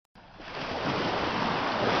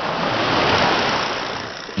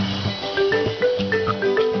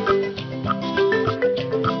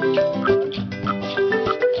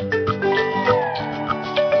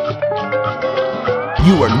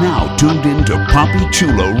You are now tuned in to Papi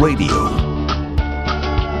Chulo Radio.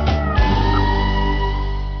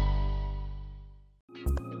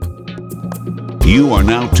 You are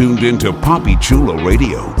now tuned into Papi Chulo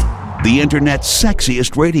Radio, the internet's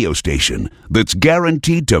sexiest radio station that's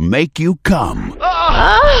guaranteed to make you come.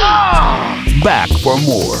 Back for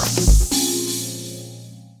more.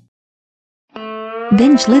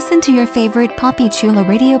 Binge listen to your favorite Papi Chulo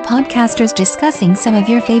Radio podcasters discussing some of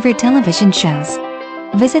your favorite television shows.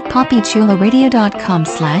 Visit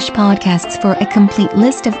papichuloradio.com/podcasts for a complete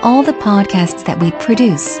list of all the podcasts that we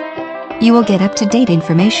produce. You will get up-to-date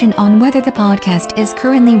information on whether the podcast is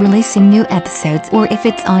currently releasing new episodes or if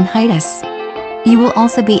it's on hiatus. You will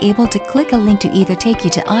also be able to click a link to either take you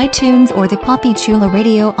to iTunes or the Papi Chulo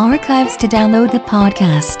Radio archives to download the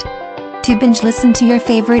podcast. To binge listen to your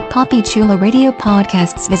favorite Papi Chulo Radio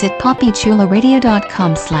podcasts, visit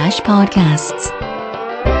papichuloradio.com/podcasts.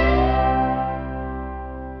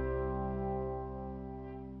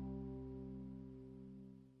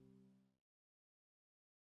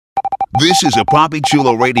 This is a Papi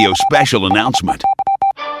Chulo Radio special announcement.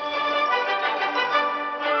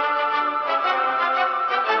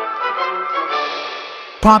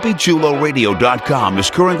 PapiChuloRadio.com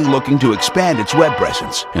is currently looking to expand its web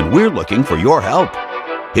presence, and we're looking for your help.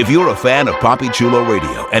 If you're a fan of Papi Chulo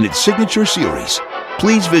Radio and its signature series,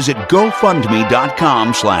 please visit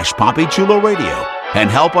GoFundMe.com/PapiChuloRadio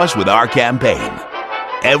and help us with our campaign.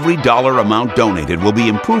 Every dollar amount donated will be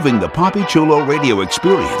improving the Papi Chulo Radio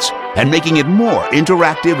experience and making it more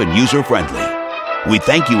interactive and user-friendly. We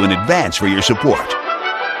thank you in advance for your support.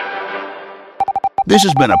 This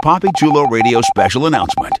has been a Papi Chulo Radio special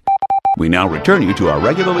announcement. We now return you to our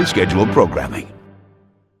regularly scheduled programming.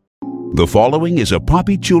 The following is a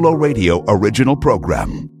Papi Chulo Radio original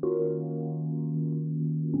program.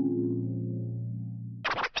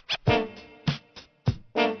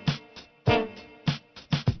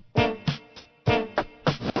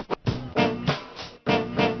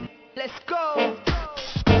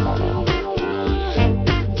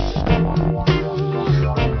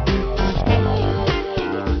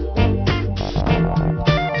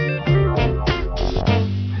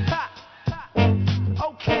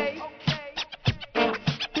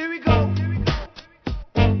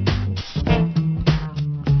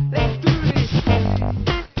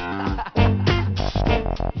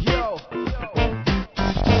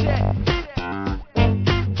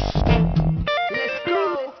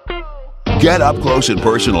 Get up close and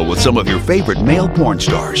personal with some of your favorite male porn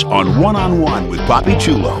stars on One-on-One with Papi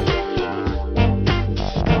Chulo.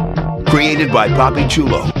 Created by Papi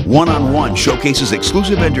Chulo, One-on-One showcases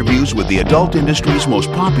exclusive interviews with the adult industry's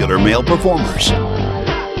most popular male performers.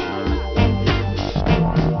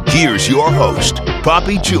 Here's your host,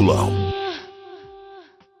 Papi Chulo.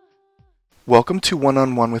 Welcome to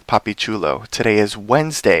One-on-One with Papi Chulo. Today is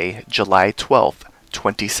Wednesday, July 12th.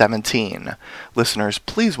 2017. Listeners,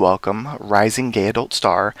 please welcome rising gay adult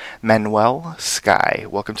star Manuel Sky.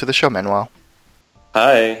 Welcome to the show, Manuel.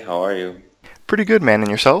 Hi, how are you? Pretty good, man. And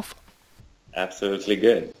yourself? Absolutely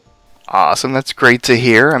good. Awesome. That's great to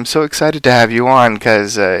hear. I'm so excited to have you on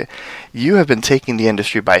because you have been taking the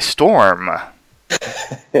industry by storm.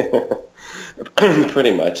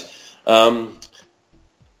 Pretty much.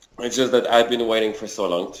 It's just that I've been waiting for so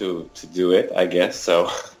long to do it, I guess. So,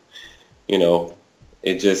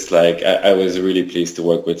 it just like I was really pleased to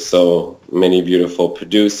work with so many beautiful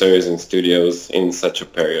producers and studios in such a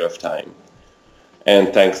period of time.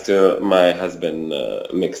 And thanks to my husband,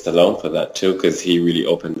 Mick Stallone, for that too, because he really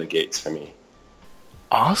opened the gates for me.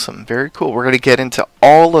 Awesome. Very cool. We're going to get into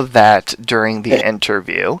all of that during the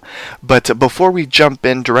interview. But before we jump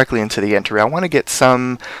in directly into the interview, I want to get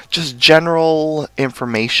some just general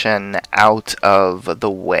information out of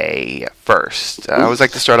the way first. I always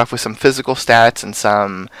like to start off with some physical stats and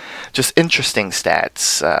some just interesting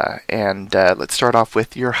stats. Let's start off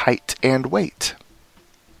with your height and weight.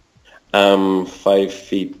 I'm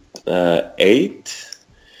 5'8",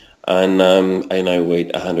 and I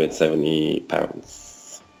weigh 170 pounds.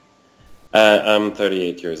 I'm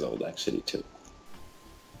 38 years old, actually, too.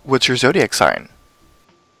 What's your zodiac sign?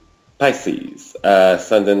 Pisces,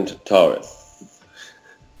 ascendant Taurus.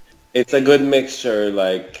 It's a good mixture,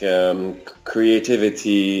 like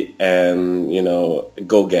creativity and,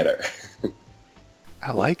 go-getter.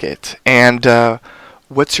 I like it. And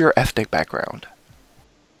what's your ethnic background?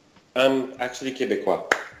 I'm actually Québécois.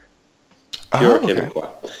 Pure okay.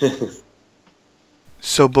 Québécois.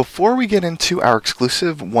 So before we get into our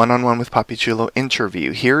exclusive One-on-One with Papi Chulo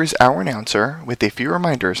interview, here is our announcer with a few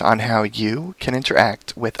reminders on how you can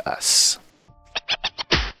interact with us.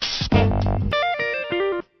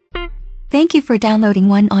 Thank you for downloading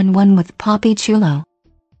One-on-One with Papi Chulo.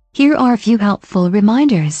 Here are a few helpful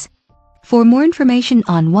reminders. For more information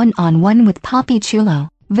on One-on-One with Papi Chulo,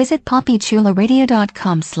 visit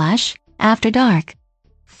papichuloradio.com/afterdark.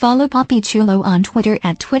 Follow Papi Chulo on Twitter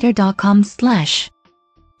at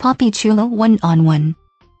twitter.com/Papi Chulo One-on-One.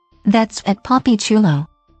 That's at Papi Chulo.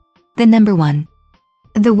 The number 1.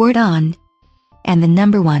 The word on. And the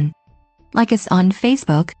number 1. Like us on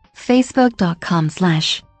Facebook,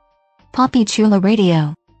 facebook.com/Papi Chulo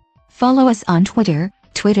Radio. Follow us on Twitter,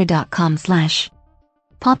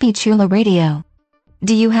 twitter.com/Papi Chulo Radio.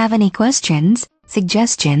 Do you have any questions,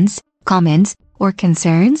 suggestions, comments, or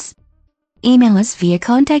concerns? Email us via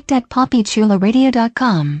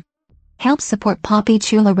contact@papichuloradio.com. Help support Papi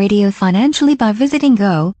Chulo Radio financially by visiting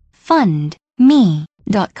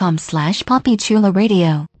gofundme.com/Papi Chulo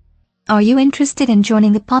Radio. Are you interested in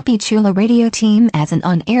joining the Papi Chulo Radio team as an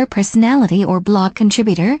on-air personality or blog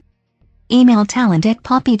contributor? Email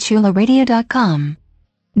talent@papichuloradio.com.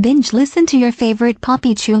 Binge listen to your favorite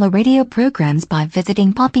Papi Chulo Radio programs by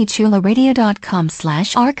visiting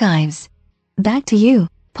papichuloradio.com/archives. Back to you,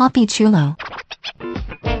 Papi Chulo.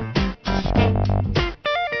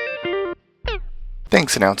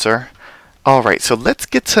 Thanks, announcer. All right, so let's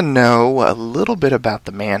get to know a little bit about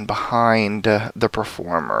the man behind the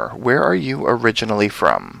performer. Where are you originally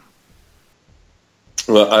from?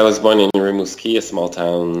 Well, I was born in Rimouski, a small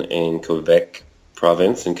town in Quebec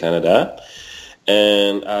province in Canada.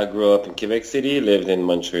 And I grew up in Quebec City, lived in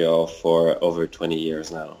Montreal for over 20 years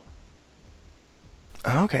now.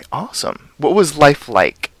 Okay, awesome. What was life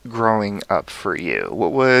like growing up for you?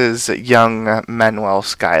 What was young Manuel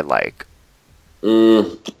Sky like?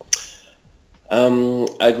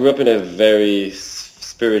 I grew up in a very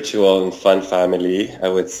spiritual and fun family, I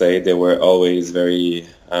would say. They were always very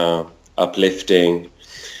uplifting.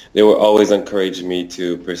 They were always encouraging me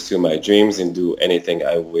to pursue my dreams and do anything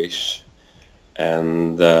I wish.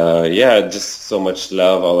 And just so much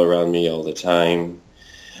love all around me all the time.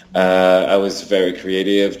 I was very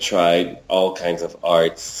creative, tried all kinds of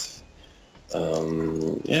arts.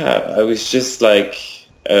 I was just like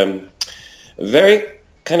very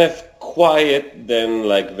kind of quiet, then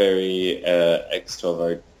like very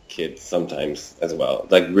extrovert kid sometimes as well,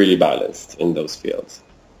 like really balanced in those fields.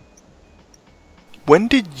 When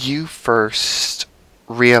did you first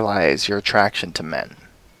realize your attraction to men?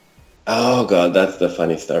 Oh God, that's the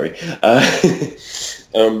funny story.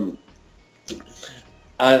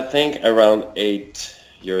 I think around 8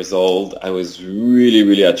 years old, I was really,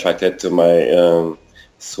 really attracted to my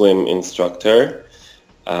swim instructor.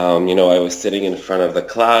 I was sitting in front of the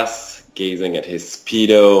class, gazing at his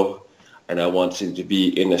Speedo, and I wanted to be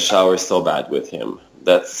in the shower so bad with him.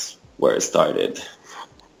 That's where it started.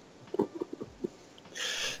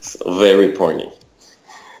 So very porny.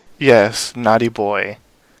 Yes, naughty boy.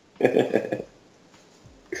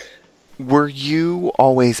 Were you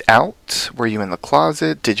always out? Were you in the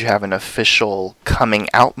closet? Did you have an official coming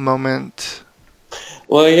out moment?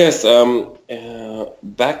 Well, yes.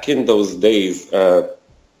 Back in those days,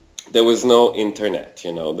 there was no internet,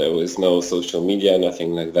 there was no social media,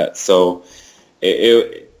 nothing like that. So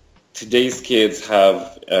today's kids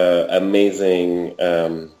have amazing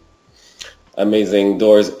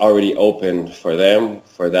doors already open for them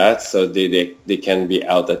for that, so they can be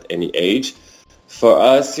out at any age. For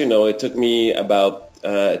us, it took me about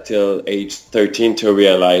till age 13 to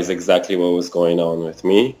realize exactly what was going on with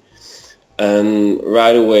me. And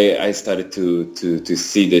right away, I started to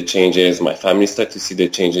see the changes. My family started to see the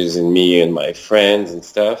changes in me and my friends and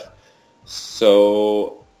stuff.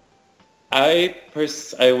 So I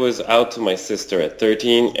was out to my sister at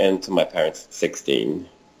 13 and to my parents at 16.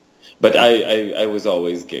 But I was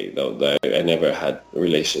always gay, though. I never had a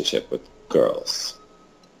relationship with girls.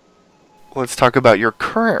 Let's talk about your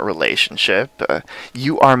current relationship.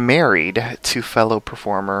 You are married to fellow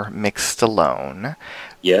performer Mick Stallone.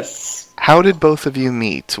 Yes. How did both of you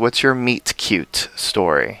meet? What's your meet cute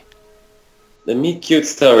story? The meet cute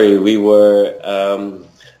story, we were,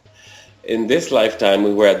 in this lifetime,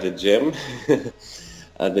 we were at the gym.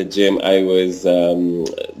 At the gym, I was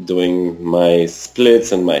doing my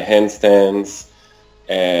splits and my handstands,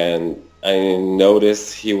 and I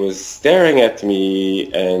noticed he was staring at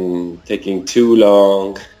me and taking too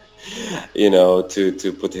long,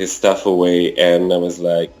 to put his stuff away. And I was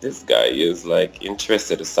like, this guy is like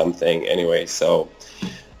interested in something anyway. So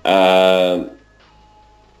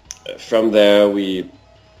from there, we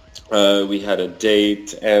had a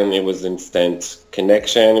date, and it was instant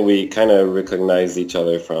connection. We kind of recognized each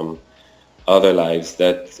other from other lives,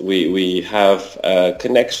 that we have a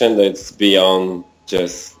connection that's beyond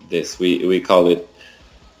just this. We call it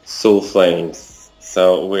soul flames.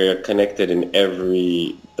 So we're connected in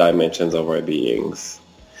every dimensions of our beings.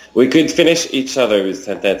 We could finish each other's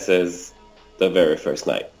sentences the very first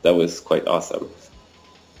night. That was quite awesome.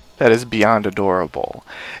 That is beyond adorable.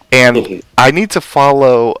 And I need to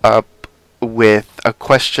follow up with a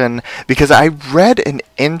question because I read an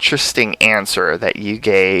interesting answer that you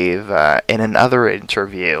gave in another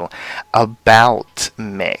interview about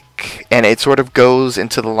Mick. And it sort of goes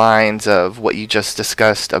into the lines of what you just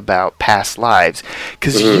discussed about past lives.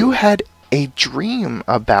 Because you had a dream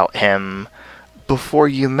about him before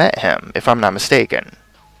you met him, if I'm not mistaken.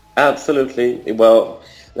 Absolutely. Well,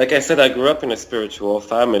 like I said, I grew up in a spiritual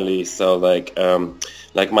family, so like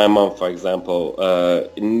my mom, for example,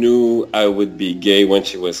 knew I would be gay when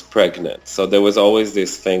she was pregnant. So there was always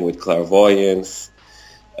this thing with clairvoyance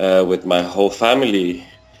with my whole family.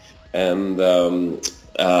 And when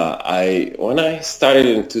I started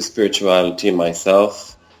into spirituality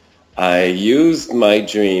myself, I used my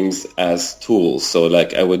dreams as tools. So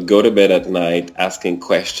like I would go to bed at night asking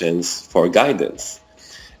questions for guidance.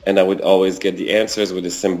 And I would always get the answers with the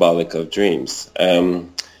symbolic of dreams.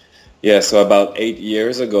 So about 8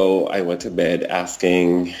 years ago, I went to bed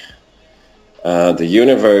asking the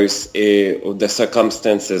universe the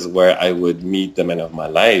circumstances where I would meet the men of my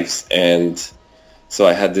life. And so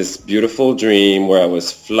I had this beautiful dream where I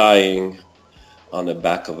was flying on the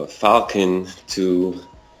back of a falcon to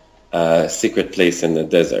a secret place in the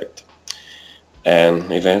desert.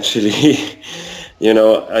 And eventually...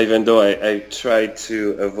 even though I tried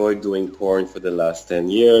to avoid doing porn for the last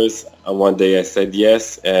 10 years, one day I said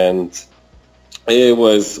yes, and it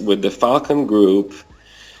was with the Falcon Group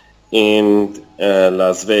in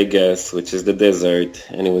Las Vegas, which is the desert,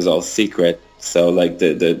 and it was all secret. So like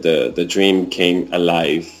the dream came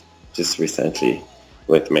alive just recently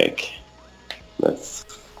with Mick.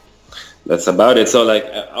 That's about it. So like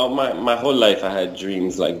my whole life I had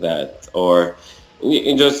dreams like that, or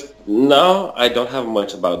now I don't have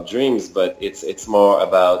much about dreams, but it's more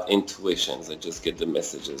about intuitions. I just get the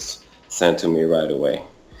messages sent to me right away,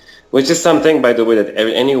 which is something, by the way, that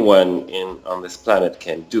anyone on this planet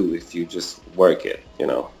can do if you just work it,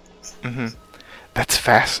 Mm-hmm. That's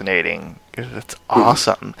fascinating. That's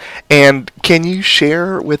awesome. And can you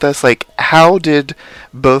share with us, like, how did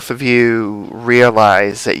both of you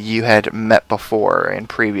realize that you had met before in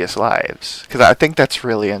previous lives? Because I think that's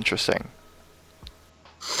really interesting.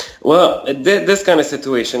 Well, this kind of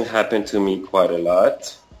situation happened to me quite a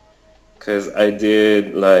lot because I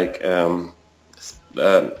did like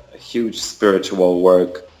huge spiritual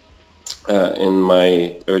work in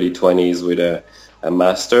my early 20s with a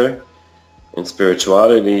master in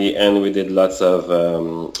spirituality, and we did lots of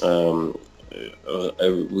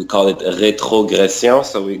we call it retrogression.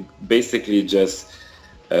 So we basically just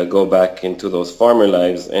go back into those former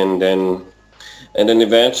lives, and then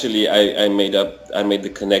eventually I made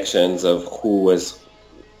the connections of who was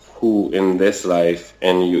who in this life,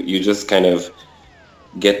 and you just kind of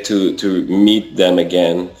get to meet them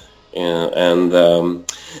again, and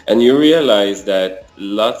you realize that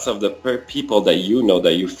lots of the people that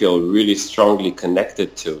that you feel really strongly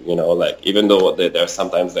connected to, like even though they're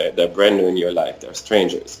sometimes they're brand new in your life, they're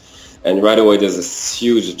strangers, and right away there's this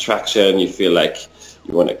huge attraction. You feel like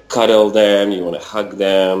you want to cuddle them, you want to hug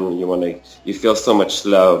them, you feel so much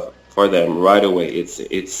love for them right away.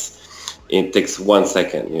 It takes 1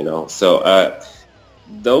 second, So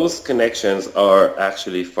those connections are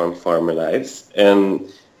actually from former lives, and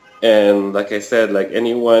like I said, like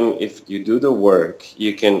anyone, if you do the work,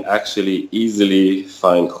 you can actually easily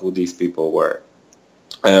find who these people were.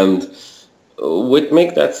 And with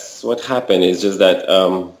Mick, that's what happened. Is just that.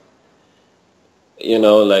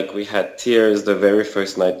 Like we had tears the very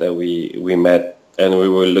first night that we met, and we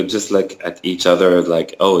were just like at each other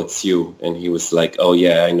like, oh, it's you. And he was like, oh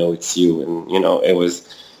yeah, I know it's you. And, it was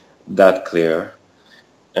that clear.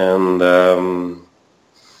 And,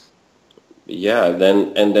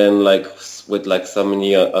 then like with like so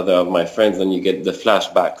many other of my friends, then you get the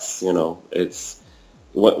flashbacks, it's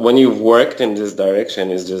when you've worked in this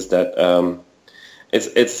direction, it's just that, it's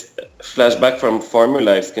flashback from former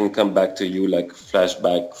lives can come back to you like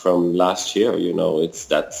flashback from last year. It's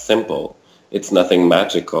that simple. It's nothing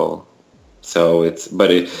magical. So that's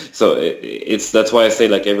why I say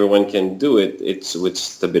like everyone can do it. It's with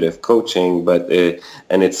just a bit of coaching,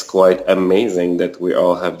 and it's quite amazing that we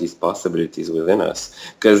all have these possibilities within us,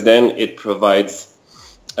 because then it provides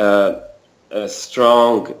a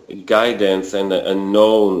strong guidance and a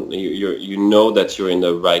known, you know that you're in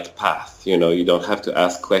the right path. You don't have to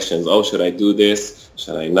ask questions. Oh, should I do this?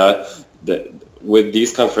 Should I not? With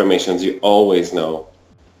these confirmations, you always know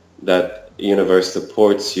that universe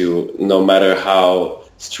supports you no matter how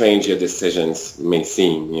strange your decisions may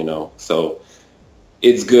seem, you know. So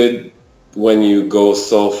it's good when you go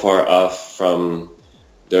so far off from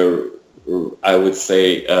the, I would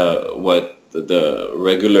say, what the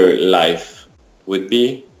regular life would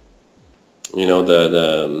be. You know, the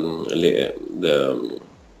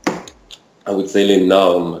I would say les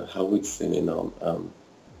normes. How would you say les normes?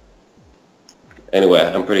 Anyway,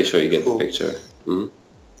 I'm pretty sure you get the picture. Hmm?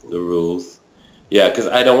 The rules. Yeah, because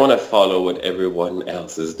I don't want to follow what everyone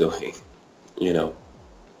else is doing, you know.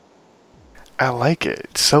 I like it.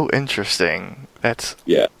 It's so interesting.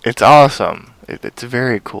 Yeah. It's awesome. It's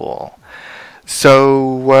very cool.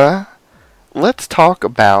 So, let's talk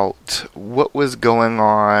about what was going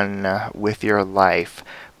on with your life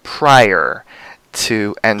prior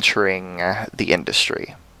to entering the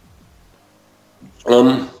industry.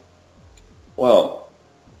 Well,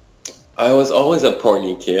 I was always a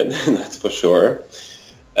porny kid, that's for sure.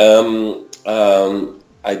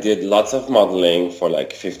 I did lots of modeling for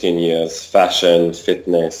like 15 years, fashion,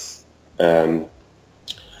 fitness. I'm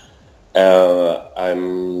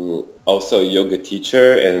also a yoga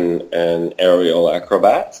teacher and an aerial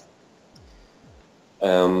acrobat.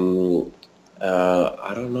 I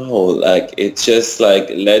don't know, like it just like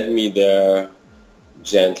led me there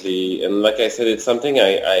gently. And like I said, it's something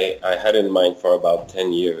I had in mind for about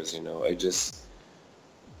 10 years, you know. I just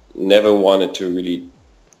never wanted to really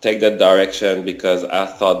take that direction because I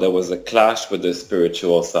thought there was a clash with the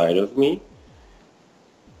spiritual side of me.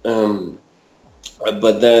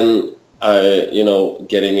 But then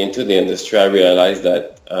getting into the industry, I realized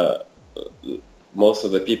that most of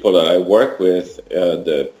the people that I work with,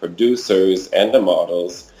 the producers and the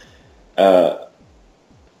models,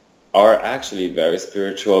 are actually very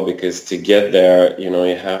spiritual, because to get there, you know,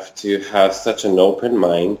 you have to have such an open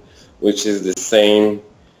mind, which is the same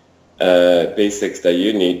basics that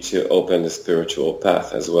you need to open the spiritual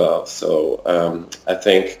path as well. So I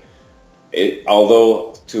think,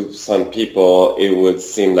 although to some people it would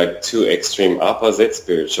seem like two extreme opposites,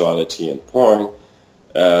 spirituality and porn,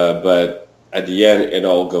 but at the end it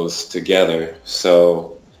all goes together.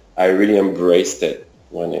 So I really embraced it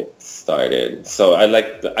when it started. So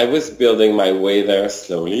I was building my way there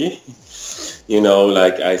slowly. You know,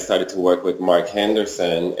 like I started to work with Mark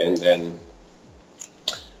Henderson, and then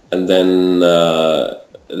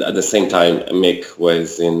at the same time Mick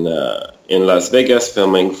was in Las Vegas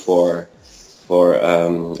filming for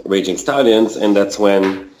Raging Stallions, and that's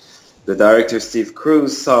when the director Steve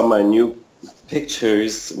Cruz saw my new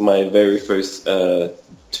pictures, my very first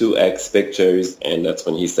 2X pictures, and that's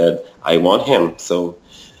when he said, I want him. So,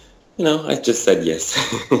 you know, I just said yes.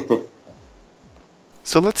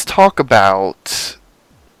 So let's talk about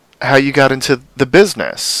how you got into the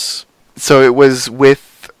business. So it was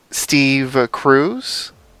with Steve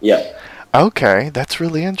Cruz? Yeah. Okay, that's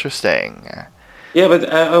really interesting. Yeah, but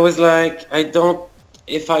I was like,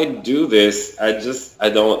 if I do this, I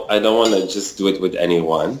don't want to just do it with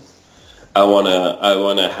anyone. I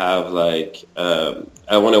wanna have like,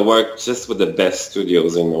 I want to work just with the best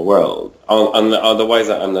studios in the world. Otherwise,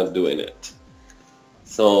 I'm not doing it.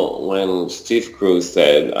 So when Steve Cruz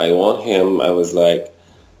said, I want him, I was like,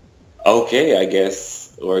 okay, I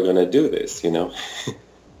guess we're gonna do this, you know.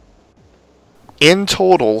 In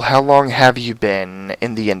total, how long have you been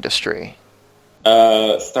in the industry?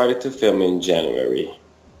 Started to film in January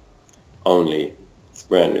only. It's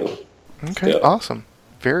brand new. Okay, Still. Awesome.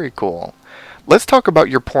 Very cool. Let's talk about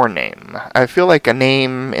your porn name. I feel like a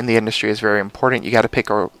name in the industry is very important. You got to pick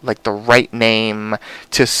the right name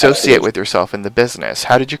to associate Absolutely. with yourself in the business.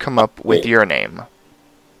 How did you come up with your name?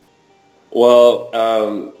 Well,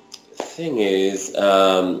 thing is,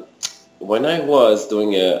 when I was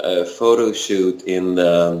doing a photo shoot in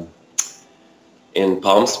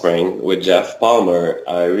Palm Springs with Jeff Palmer,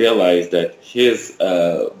 I realized that his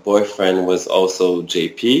boyfriend was also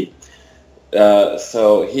JP.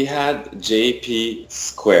 So he had JP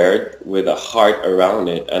squared with a heart around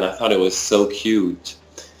it, and I thought it was so cute.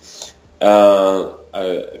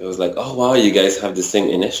 It was like, oh wow, you guys have the same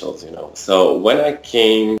initials, you know. So when I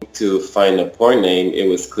came to find a porn name, it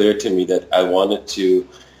was clear to me that I wanted to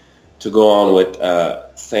go on with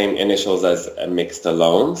same initials as Mick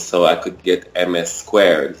Stallone, so I could get MS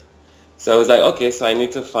squared. So I was like, okay, so I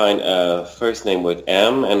need to find a first name with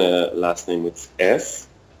M and a last name with S.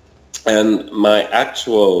 And my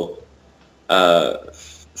actual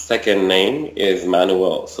second name is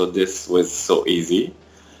Manuel, so this was so easy.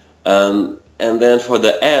 And then for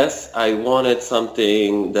the S, I wanted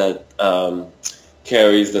something that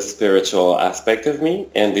carries the spiritual aspect of me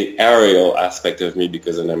and the aerial aspect of me,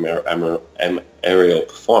 because I'm an aerial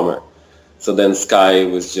performer. So then Sky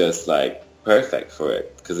was just like perfect for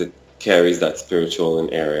it because it carries that spiritual in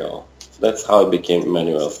aerial. So that's how it became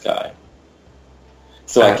Emmanuel Sky.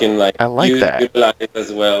 So I can like, I like that. Utilize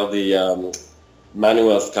as well the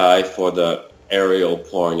Manuel Sky for the aerial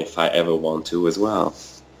porn if I ever want to as well.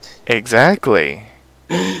 Exactly.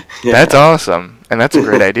 That's awesome, and that's a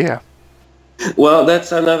great idea. Well,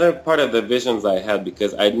 that's another part of the visions I had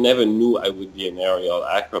because I never knew I would be an aerial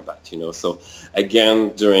acrobat, So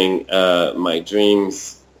again, during my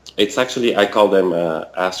dreams, it's actually, I call them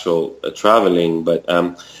astral traveling, but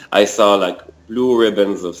I saw like blue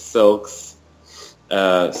ribbons of silks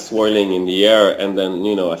swirling in the air, and then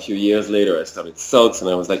a few years later I started silks, and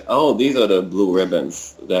I was like, oh, these are the blue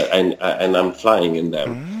ribbons that and I'm flying in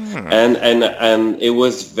them. And it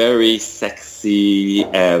was very sexy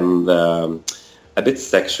and a bit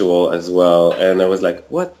sexual as well, and I was like,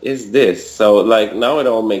 what is this? So like now it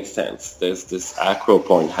all makes sense. There's this acro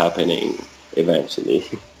point happening eventually.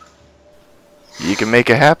 You can make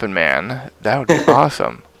it happen, man. That would be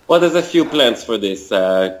awesome. Well, there's a few plans for this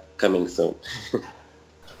coming soon.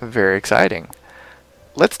 Very exciting.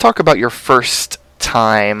 Let's talk about your first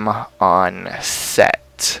time on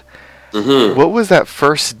set. Mm-hmm. What was that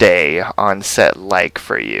first day on set like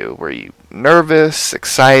for you? Were you nervous,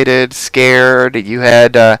 excited, scared? You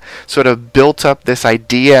had sort of built up this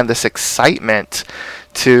idea and this excitement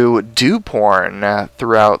to do porn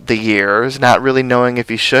throughout the years, not really knowing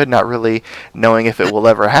if you should, not really knowing if it will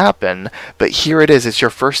ever happen. But here it is. It's your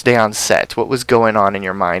first day on set. What was going on in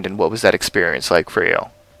your mind, and what was that experience like for you?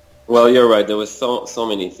 Well, you're right. There was so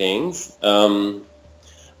many things.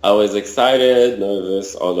 I was excited,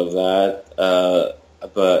 nervous, all of that.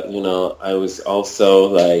 But, I was also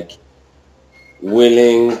like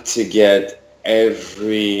willing to get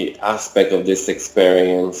every aspect of this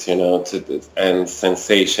experience, and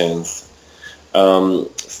sensations.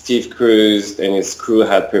 Steve Cruz and his crew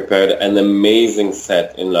had prepared an amazing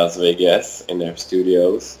set in Las Vegas in their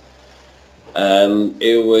studios.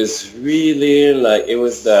 It was really like, it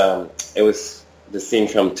was the scene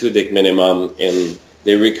from Two Dick Minimum, and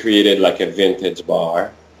they recreated like a vintage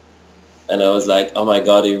bar. And I was like, oh my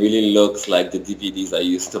God, it really looks like the DVDs I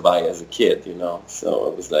used to buy as a kid,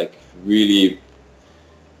 So I was like really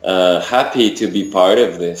happy to be part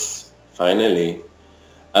of this, finally.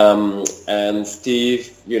 And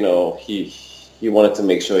Steve, he wanted to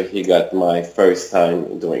make sure he got my first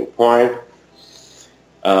time doing porn.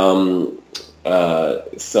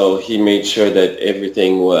 So he made sure that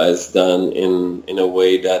everything was done in a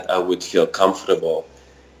way that I would feel comfortable.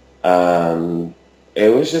 It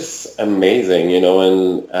was just amazing, and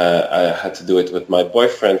I had to do it with my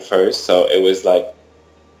boyfriend first, so it was like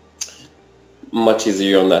much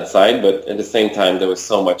easier on that side, but at the same time there was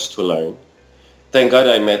so much to learn. Thank God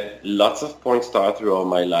I met lots of porn stars throughout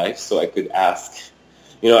my life, so I could ask.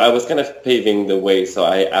 I was kind of paving the way, so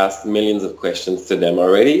I asked millions of questions to them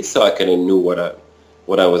already, so I kind of knew what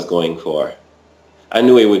I was going for. I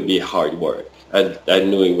knew it would be hard work. I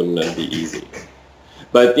knew it would not be easy.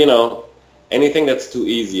 But, anything that's too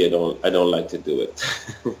easy, I don't like to do it.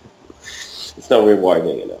 It's not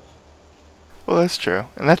rewarding enough. Well, that's true,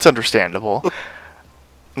 and that's understandable.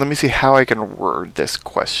 Let me see how I can word this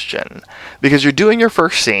question. Because you're doing your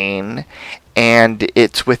first scene, and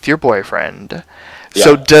it's with your boyfriend. Yeah.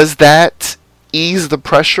 So does that ease the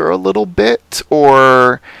pressure a little bit,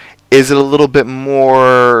 or is it a little bit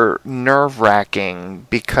more nerve-wracking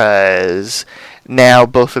because now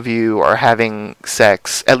both of you are having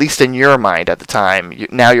sex, at least in your mind at the time,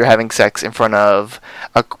 now you're having sex in front of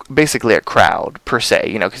basically a crowd, per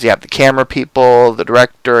se, because you have the camera people, the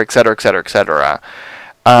director, et cetera, et cetera, et cetera.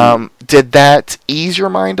 Did that ease your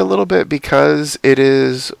mind a little bit because it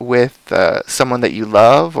is with someone that you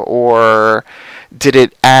love, or did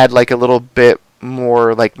it add like a little bit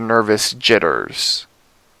more like nervous jitters?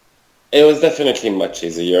 It was definitely much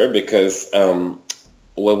easier because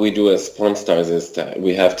what we do as porn stars is that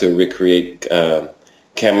we have to recreate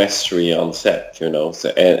chemistry on set, So,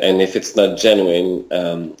 and if it's not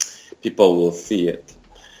genuine, people will see it,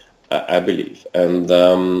 I believe. And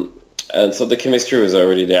so the chemistry was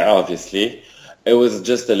already there, obviously. It was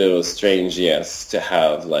just a little strange, yes, to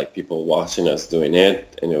have like people watching us doing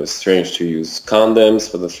it, and it was strange to use condoms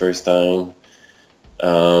for the first time.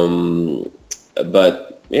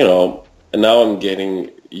 But now I'm getting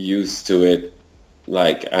used to it.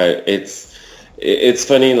 Like it's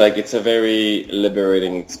funny. Like it's a very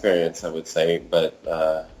liberating experience, I would say. But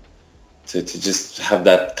to just have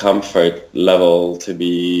that comfort level to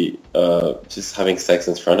be just having sex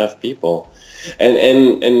in front of people.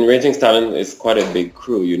 And Raging Stallion is quite a big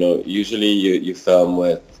crew, Usually you film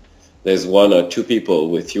with there's one or two people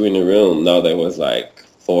with you in a room. Now there was like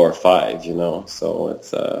 4 or 5, so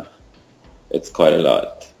it's quite a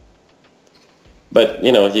lot. But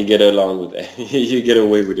you get along with it. You get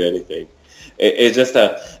away with anything. It's just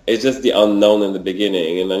the unknown in the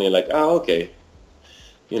beginning, and then you're like, oh, okay.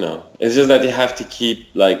 It's just that you have to keep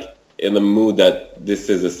like in the mood that this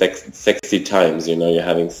is a sexy times. You're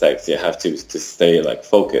having sex. You have to stay like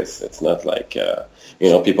focused. It's not like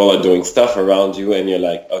people are doing stuff around you, and you're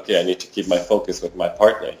like, okay, I need to keep my focus with my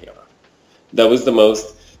partner here. That was the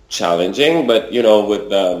most challenging, but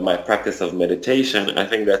with my practice of meditation, I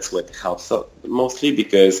think that's what helps mostly,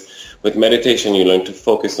 because with meditation you learn to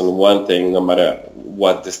focus on one thing no matter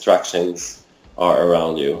what distractions are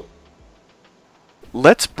around you.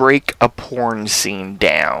 Let's break a porn scene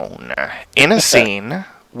down. In a scene,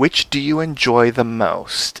 which do you enjoy the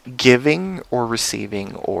most, giving or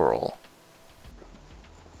receiving oral?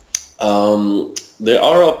 The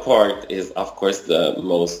oral part is, of course, the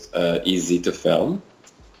most easy to film.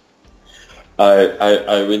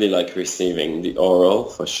 I really like receiving the oral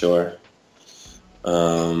for sure,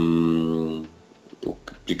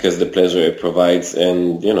 because the pleasure it provides,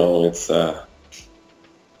 and it's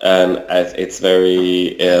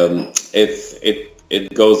very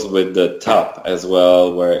it goes with the top as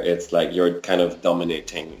well, where it's like you're kind of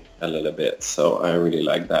dominating a little bit. So I really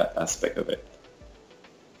like that aspect of it.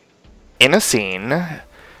 In a scene,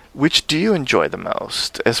 which do you enjoy the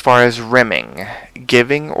most, as far as rimming,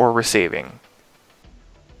 giving or receiving?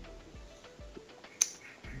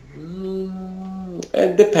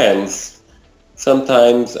 It depends.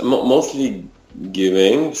 Sometimes, mostly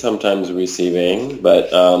giving, sometimes receiving, but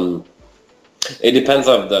it depends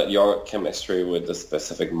on your chemistry with the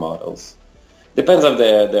specific models. Depends on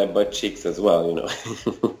their butt cheeks as well,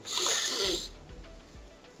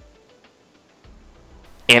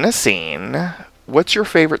 In a scene, what's your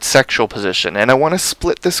favorite sexual position? And I want to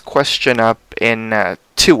split this question up in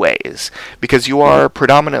 2 ways, because you are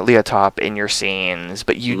predominantly a top in your scenes,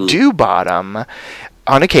 but you do bottom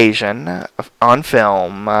on occasion, on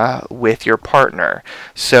film, with your partner.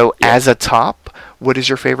 So as a top, what is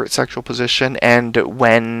your favorite sexual position? And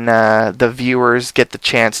when the viewers get the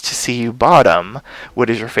chance to see you bottom, what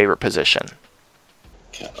is your favorite position?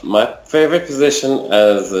 My favorite position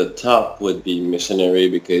as a top would be missionary,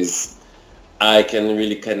 because I can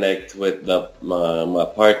really connect with my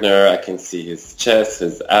partner. I can see his chest,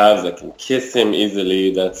 his abs. I can kiss him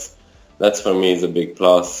easily. That's for me is a big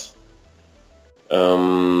plus.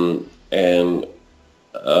 And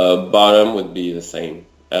bottom would be the same.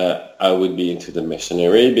 I would be into the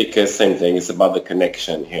missionary, because same thing. It's about the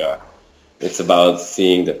connection here. It's about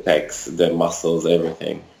seeing the pecs, the muscles,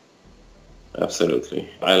 everything. Absolutely.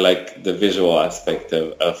 I like the visual aspect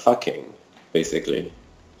of fucking, basically.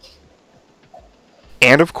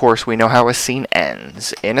 And of course, we know how a scene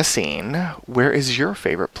ends. In a scene, where is your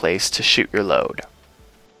favorite place to shoot your load?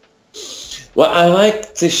 Well, I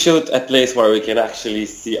like to shoot a place where we can actually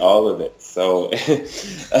see all of it. So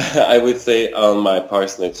I would say on my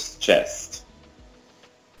partner's chest.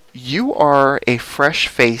 You are a fresh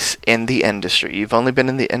face in the industry. You've only been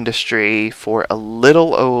in the industry for a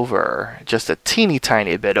little over, just a teeny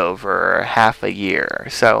tiny bit over half a year.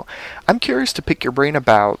 So I'm curious to pick your brain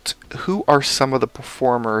about who are some of the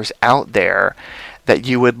performers out there that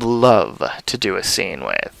you would love to do a scene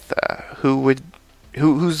with.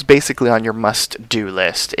 Who's basically on your must-do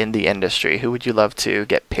list in the industry? Who would you love to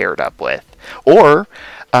get paired up with? Or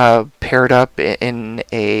paired up in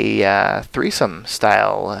a threesome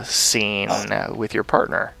style scene with your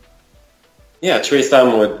partner? Yeah,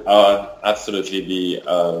 threesome would absolutely be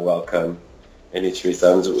welcome. Any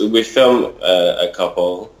threesomes. We filmed a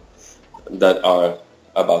couple that are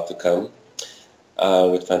about to come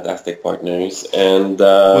with fantastic partners, and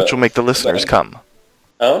which will make the listeners come.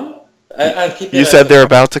 I'll keep you said they're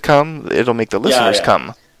about to come. It'll make the listeners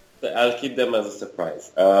come. I'll keep them as a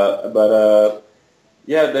surprise. But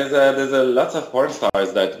there's a lot of porn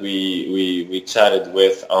stars that we chatted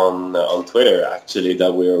with on Twitter, actually,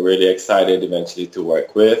 that we were really excited eventually to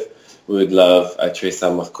work with. We would love a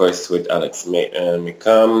threesome, of course, with Alex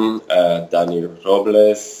Micom, Danny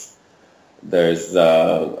Robles. There's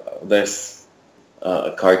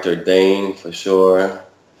Carter Dane for sure.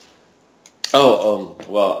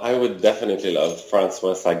 Well, I would definitely love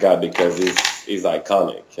Francois Saga, because he's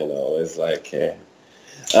iconic, It's like,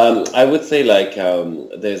 I would say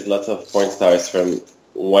there's lots of porn stars from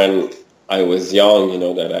when I was young,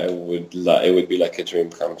 that I would it would be like a dream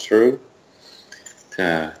come true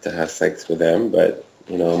to have sex with them, but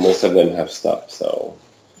most of them have stopped. So,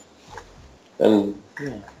 and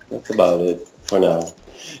that's about it. for now.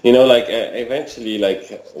 You know, like eventually,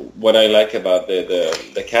 like what I like about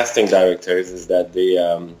the casting directors is that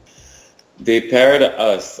they paired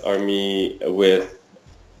us or me with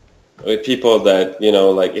people that, you know,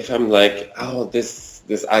 like if I'm like, oh, this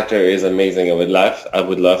actor is amazing, I would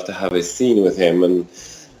love to have a scene with him, and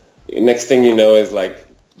next thing you know is like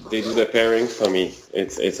they do the pairing for me.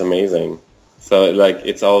 It's amazing. So like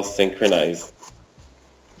it's all synchronized.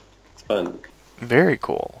 It's fun. Very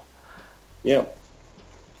cool. Yeah.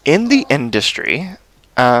 In the industry,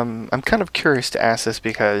 I'm kind of curious to ask this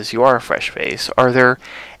because you are a fresh face. Are there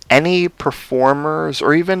any performers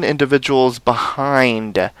or even individuals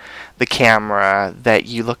behind the camera that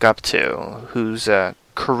you look up to, whose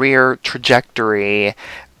career trajectory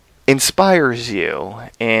inspires you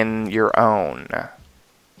in your own?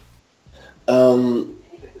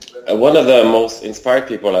 One of the most inspired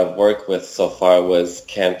people I've worked with so far was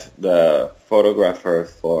Kent, the photographer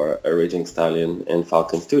for Raging Stallion and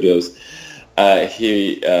Falcon Studios.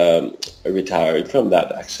 He retired from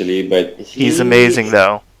that actually, but he's amazing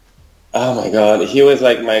though. Oh my God, he was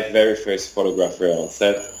like my very first photographer on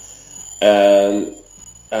set, and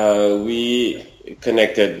we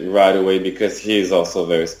connected right away because he is also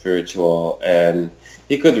very spiritual, and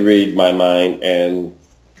he could read my mind, and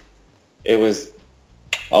it was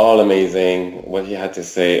all amazing what he had to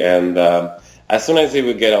say. And as soon as he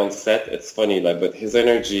would get on set, it's funny, like, but his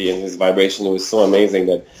energy and his vibration was so amazing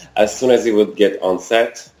that as soon as he would get on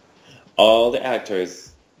set, all the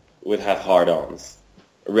actors would have hard-ons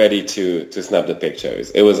ready to snap the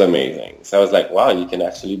pictures. It was amazing. So I was like, wow, you can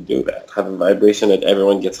actually do that. Have a vibration that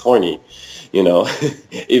everyone gets horny, you know,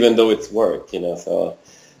 even though it's work, you know. So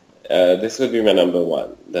this would be my number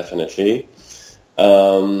one, definitely.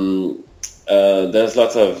 There's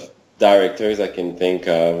lots of directors I can think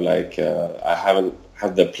of. Like I haven't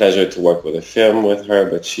had the pleasure to work with a film with her,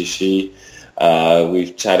 but she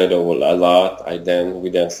we've chatted a lot. We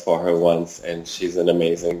danced for her once, and she's an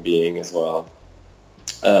amazing being as well.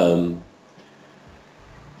 I'm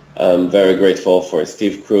very grateful for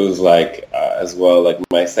Steve Cruz, as well. Like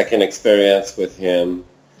my second experience with him,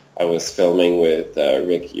 I was filming with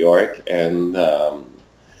Rick York, and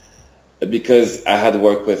because I had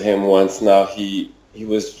worked with him once, now he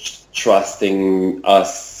was trusting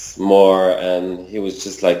us more, and he was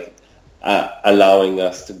just like allowing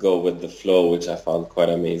us to go with the flow, which I found quite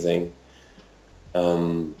amazing.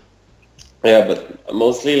 Yeah, but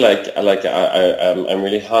mostly I'm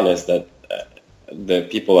really honest that the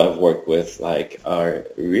people I've worked with are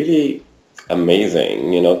really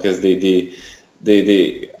amazing, you know, because they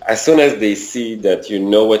as soon as they see that you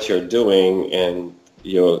know what you're doing and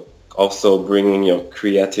you're also bringing your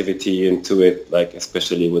creativity into it, like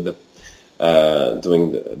especially with the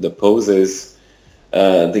doing the poses,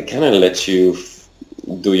 they kind of let you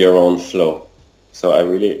do your own flow. So I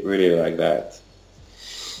really, really like that.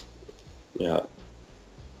 Yeah.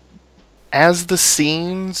 As the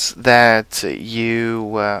scenes that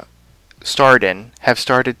you starred in have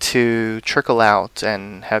started to trickle out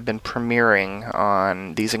and have been premiering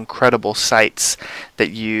on these incredible sites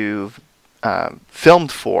that you've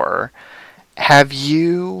filmed for, have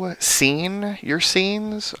you seen your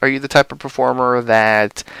scenes? Are you the type of performer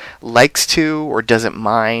that likes to or doesn't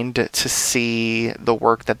mind to see the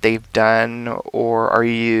work that they've done, or are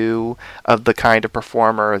you of the kind of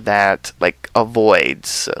performer that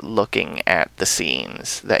avoids looking at the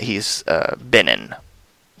scenes that he's been in?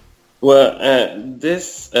 Well,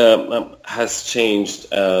 this has changed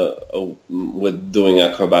with doing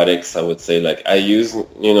acrobatics. I would say, I use,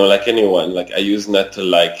 like anyone, I use not to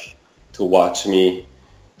watch me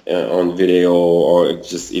on video or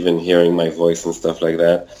just even hearing my voice and stuff like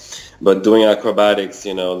that. But doing acrobatics,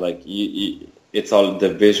 it's all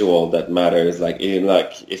the visual that matters. Even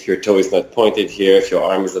if your toe is not pointed here, if your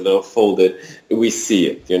arm is a little folded, we see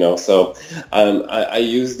it, So I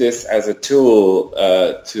use this as a tool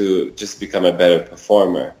to just become a better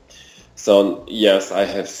performer. So yes, I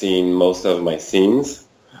have seen most of my scenes.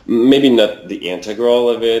 Maybe not the integral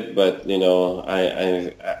of it, but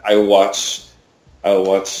I watch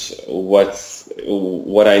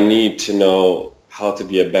what I need to know how to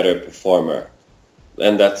be a better performer,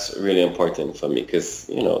 and that's really important for me because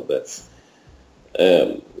that's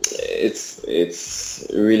it's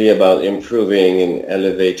really about improving and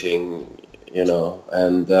elevating,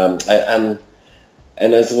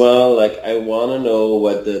 and as well, I want to know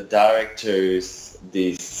what the directors,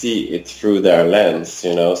 they see it through their lens,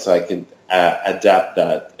 so I can adapt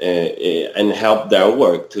that and help their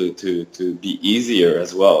work to be easier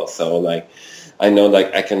as well. So I know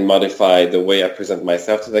I can modify the way I present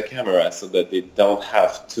myself to the camera so that they don't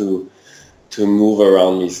have to to move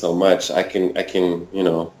around me so much. I can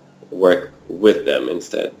work with them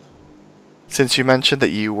instead. Since you mentioned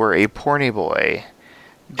that you were a porny boy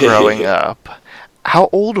growing up, how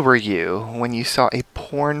old were you when you saw a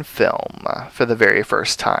porn film for the very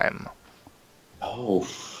first time? Oh,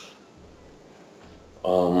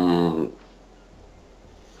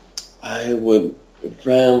 I would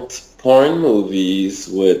rent porn movies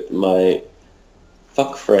with my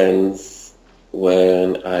fuck friends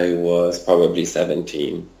when I was probably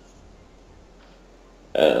 17.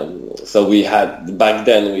 So we had, back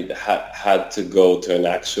then we had to go to an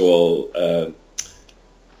actual,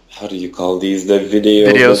 how do you call these? The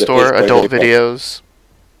Video store, adult videos.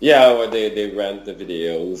 Yeah, where they rent the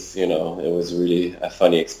videos, it was really a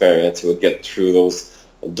funny experience. You would get through those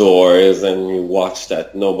doors and you watch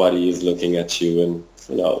that nobody is looking at you, and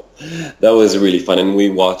that was really fun. And we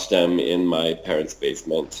watched them in my parents'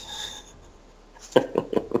 basement.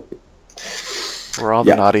 Where all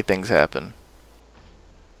the naughty things happen.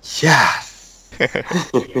 Yes.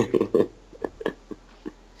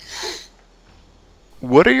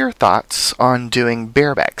 What are your thoughts on doing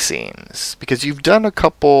bareback scenes? Because you've done a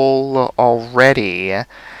couple already,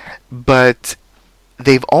 but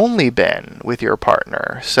they've only been with your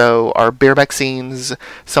partner. So are bareback scenes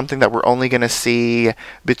something that we're only going to see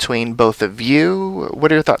between both of you?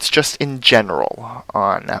 What are your thoughts just in general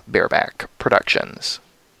on bareback productions?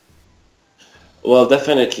 Well,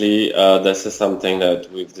 definitely, this is something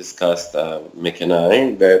that we've discussed, Mick and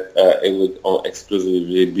I, that it would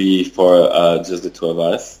exclusively be for just the two of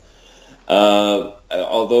us.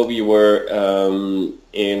 Although we were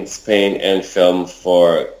in Spain and filmed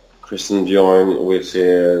for Christian Bjorn, which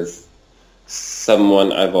is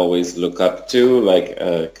someone I've always looked up to,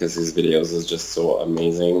 because his videos is just so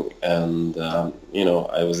amazing. And, I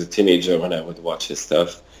was a teenager when I would watch his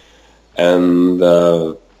stuff. And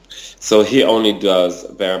so he only does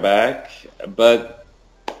bareback, but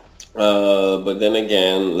then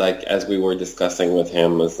again, as we were discussing with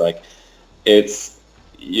him, it's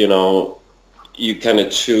you kind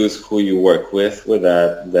of choose who you work with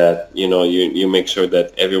that you make sure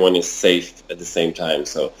that everyone is safe at the same time.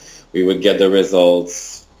 So we would get the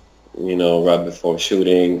results, right before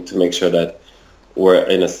shooting to make sure that we're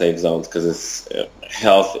in a safe zone, because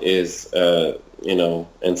health is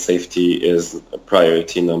and safety is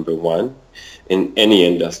priority number one in any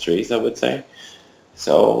industries, I would say.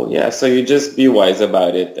 So so you just be wise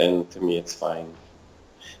about it, and to me it's fine.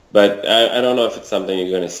 But I don't know if it's something you're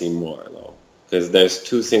going to see more, though, because there's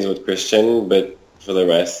 2 scenes with Christian, but for the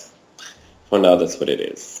rest, for now, that's what it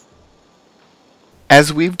is.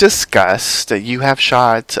 As we've discussed, you have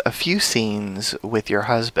shot a few scenes with your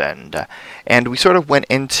husband, and we sort of went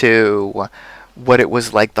into what it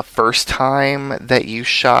was like the first time that you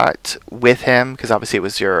shot with him, because obviously it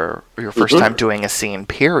was your first time doing a scene,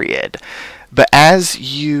 period. But as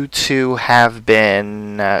you two have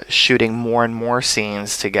been shooting more and more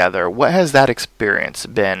scenes together, what has that experience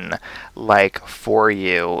been like for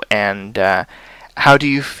you? And how do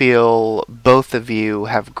you feel both of you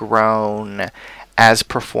have grown as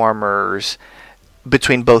performers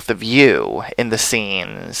between both of you in the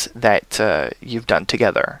scenes that you've done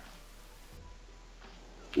together?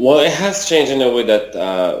 Well, it has changed in a way that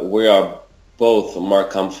we are both more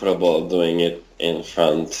comfortable doing it in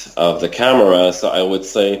front of the camera. So I would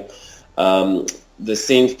say the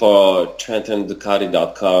scene for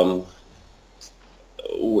TrentonDucati.com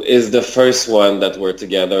is the first one that we're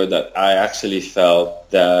together that I actually felt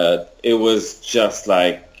that it was just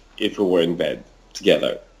like if we were in bed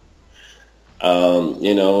together.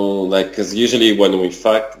 Because usually when we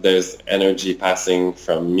fuck, there's energy passing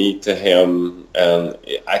from me to him, and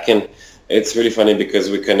it's really funny because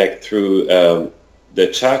we connect through the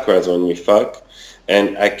chakras when we fuck,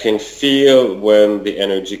 and I can feel when the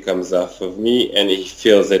energy comes off of me, and he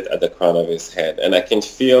feels it at the crown of his head, and I can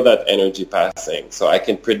feel that energy passing, so I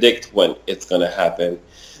can predict when it's going to happen.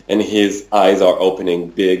 And his eyes are opening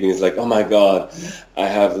big, and he's like, oh my God, I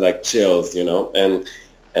have chills,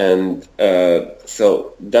 And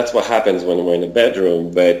so that's what happens when we're in the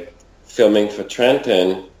bedroom. But filming for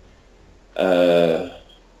Trenton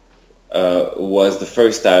was the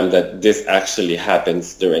first time that this actually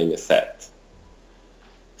happens during the set.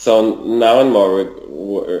 So now and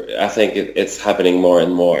more, I think it's happening more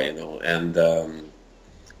and more, and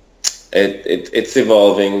it's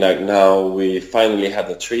evolving. Now we finally had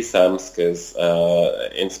the threesomes, because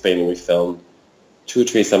in Spain we filmed 2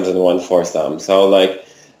 threesomes and 1 foursome. So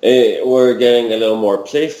we're getting a little more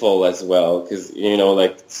playful as well, because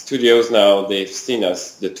studios now, they've seen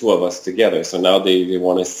us, the 2 of us together, so now they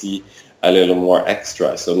want to see a little more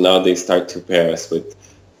extra. So now they start to pair us with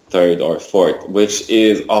third or fourth, which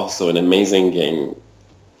is also an amazing game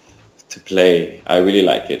to play. I really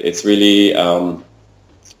like it. It's really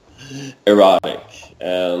erotic,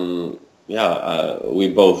 and we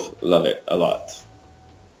both love it a lot.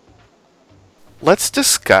 Let's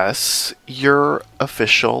discuss your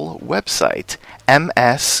official website,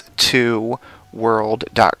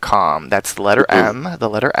 ms2world.com. That's the letter M, the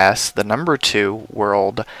letter S, the number 2,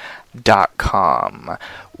 world.com.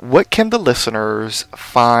 What can the listeners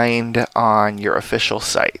find on your official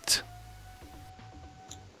site?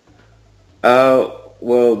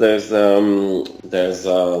 Well, there's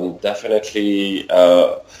definitely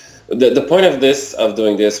the point of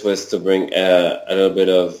doing this was to bring a little bit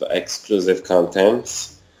of exclusive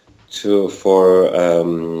content for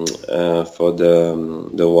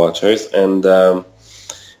the watchers, and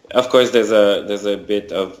of course there's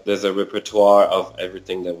a repertoire of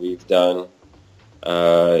everything that we've done.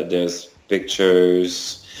 There's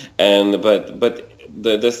pictures, but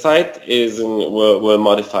the site will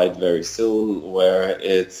modify it very soon, where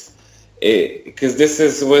because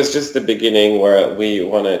was just the beginning, where we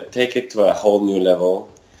want to take it to a whole new level.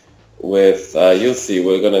 With you'll see,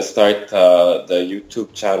 we're gonna start the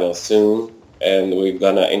YouTube channel soon, and we're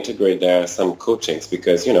gonna integrate there some coachings,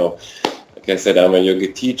 because like I said, I'm a yoga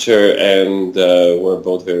teacher, and we're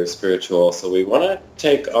both very spiritual, so we want to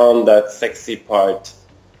take on that sexy part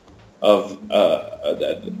of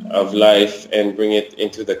life and bring it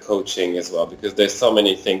into the coaching as well, because there's so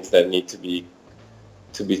many things that need to be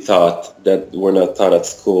taught that were not taught at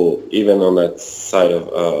school, even on that side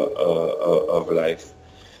of life.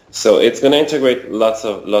 So it's going to integrate lots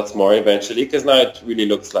more eventually, because now it really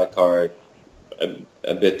looks like a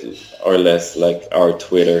bit or less like our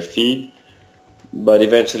Twitter feed, but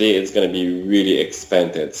eventually it's going to be really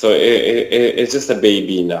expanded. So it's just a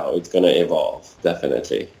baby now. It's going to evolve,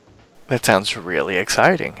 definitely. That sounds really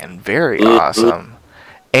exciting and very awesome.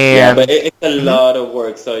 And yeah, but it's a lot of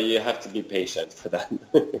work, so you have to be patient for that.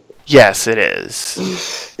 Yes, it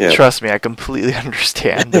is. Yeah. Trust me, I completely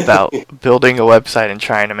understand about building a website and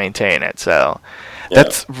trying to maintain it. So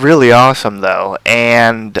that's really awesome, though.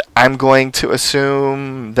 And I'm going to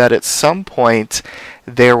assume that at some point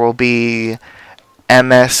there will be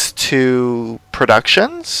MS2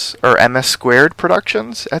 Productions or MS Squared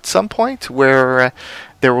Productions at some point, where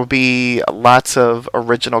there will be lots of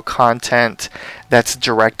original content that's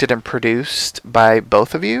directed and produced by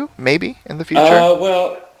both of you, maybe, in the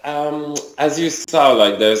future? As you saw,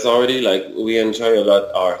 there's already, we enjoy a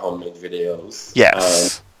lot our homemade videos.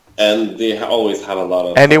 Yes. And they always have a lot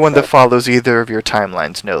of... Anyone that follows either of your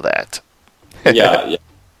timelines know that. Yeah.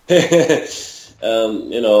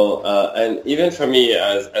 And even for me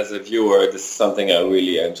as a viewer, this is something I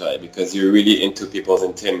really enjoy, because you're really into people's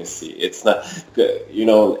intimacy. It's not,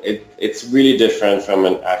 it's really different from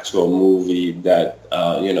an actual movie that,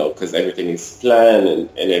 because everything is planned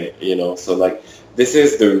and so this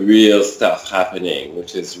is the real stuff happening,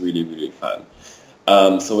 which is really, really fun.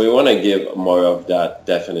 So we want to give more of that,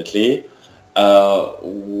 definitely.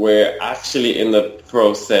 We're actually in the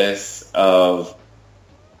process of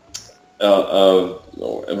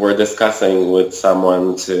we're discussing with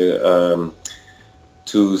someone to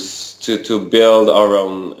build our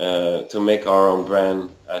own, to make our own brand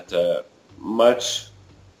at a much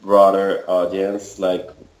broader audience.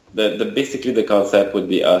 Basically the concept would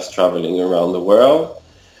be us traveling around the world,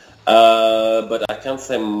 but I can't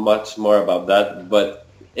say much more about that. But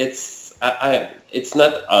it's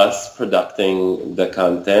not us producing the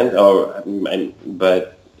content,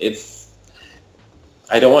 but it's.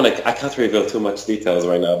 I can't reveal too much details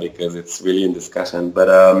right now because it's really in discussion.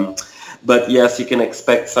 But yes, you can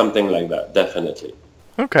expect something like that, definitely.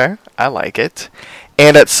 Okay, I like it.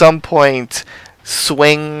 And at some point,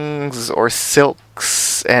 swings or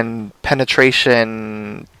silks and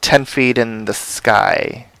penetration 10 feet in the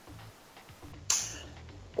sky.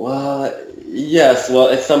 Well, yes. Well,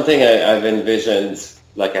 it's something I've envisioned,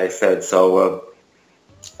 like I said. So,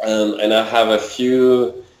 and I have a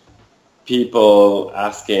few people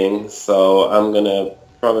asking, so I'm gonna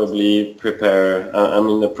probably prepare. I'm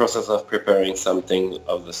in the process of preparing something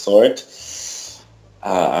of the sort.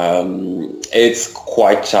 It's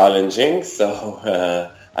quite challenging, so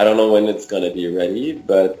I don't know when it's gonna be ready.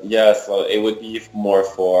 But yes, well, it would be more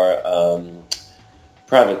for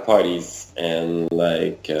private parties and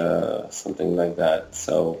something like that.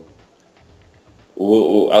 So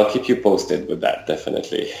I'll keep you posted with that,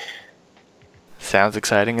 definitely. Sounds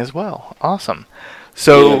exciting as well. Awesome.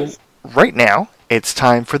 So right now, It's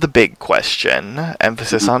time for the big question.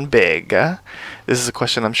 Emphasis on big. This is a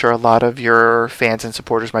question I'm sure a lot of your fans and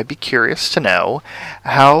supporters might be curious to know.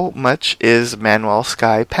 How much is Manuel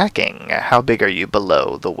Sky packing? How big are you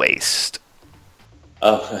below the waist?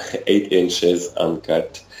 8 inches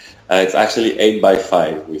uncut. It's actually 8 by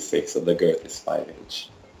 5, we say, so the girth is 5 inch.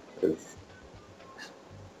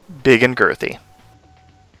 Big and girthy.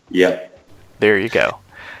 Yep. There you go.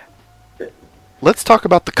 Let's talk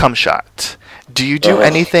about the cum shot. Do you do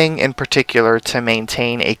anything in particular to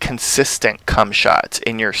maintain a consistent cum shot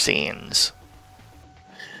in your scenes?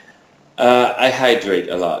 I hydrate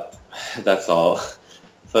a lot. That's all.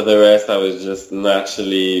 For the rest, I was just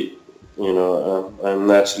naturally, I'm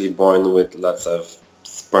naturally born with lots of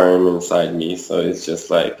sperm inside me. So it's just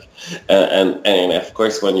like, and of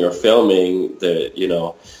course, when you're filming,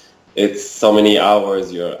 it's so many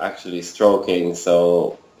hours you're actually stroking.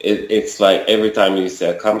 So it's like every time you see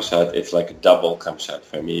a cum shot, it's like a double cum shot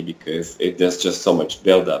for me because there's just so much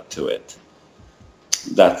build up to it.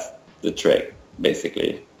 That's the trick,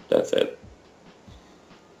 basically. That's it.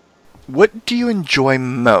 What do you enjoy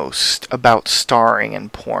most about starring in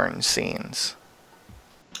porn scenes?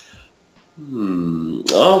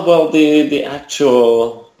 Oh, well, the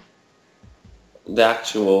actual,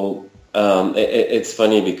 it's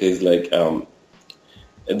funny because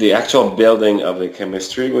the actual building of the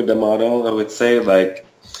chemistry with the model, I would say, like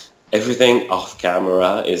everything off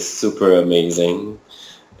camera is super amazing.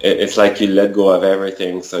 It's like you let go of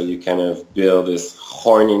everything, so you kind of build this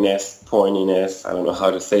horniness, porniness. I don't know how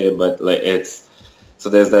to say it, but so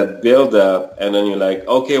there's that build up, and then you're like,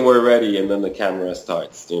 okay, we're ready, and then the camera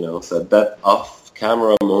starts. So that off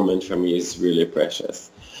camera moment for me is really precious.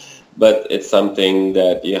 But it's something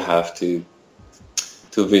that you have to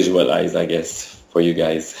visualize, I guess, for you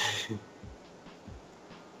guys.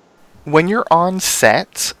 When you're on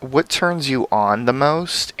set, what turns you on the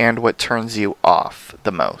most and what turns you off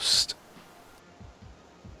the most?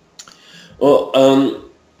 Well,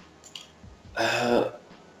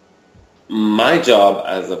 my job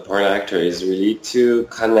as a porn actor is really to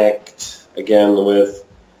connect again with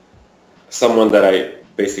someone that I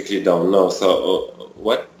basically don't know. So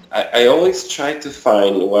what I always try to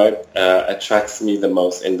find what attracts me the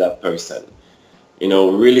most in that person.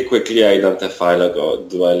 Really quickly identify,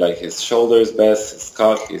 do I like his shoulders best, his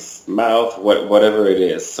cock, his mouth, whatever it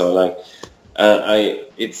is. So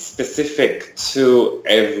it's specific to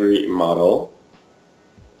every model.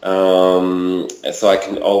 So I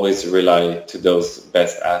can always rely to those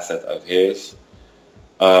best assets of his.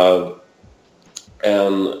 And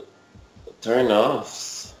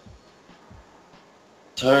turn-offs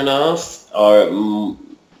are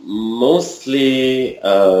mostly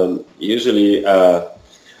usually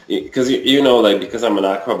because because I'm an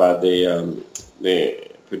acrobat, the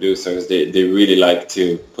producers they really like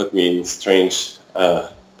to put me in strange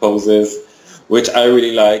poses, which I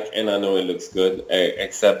really like, and I know it looks good,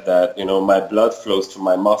 except that my blood flows to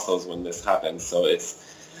my muscles when this happens, so it's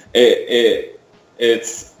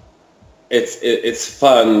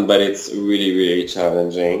fun, but it's really, really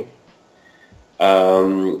challenging.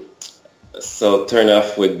 So turn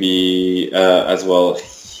off would be as well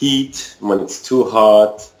heat. When it's too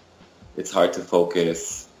hot, it's hard to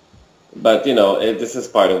focus. But this is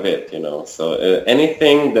part of it. So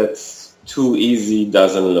anything that's too easy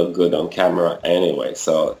doesn't look good on camera anyway.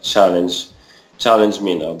 So challenge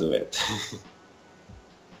me and I'll do it.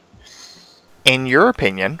 In your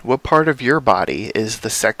opinion, what part of your body is the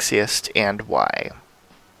sexiest and why?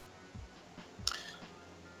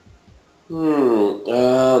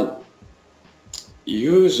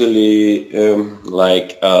 Usually,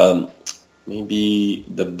 maybe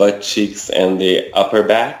the butt cheeks and the upper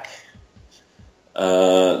back.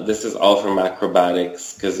 This is all from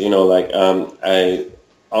acrobatics because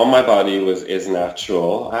all my body is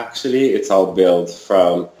natural. Actually, it's all built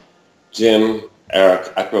from gym,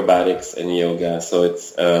 acrobatics, and yoga. So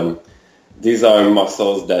it's these are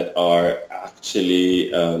muscles that are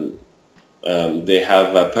actually they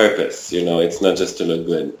have a purpose. It's not just to look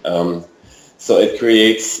good. So it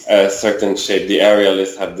creates a certain shape. The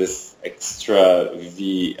aerialists have this extra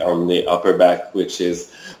V on the upper back, which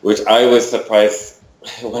I was surprised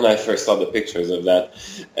when I first saw the pictures of that.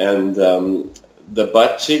 And the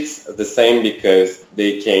butt cheeks are the same because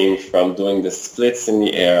they came from doing the splits in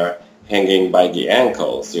the air, hanging by the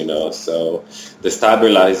ankles, So the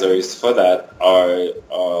stabilizers for that are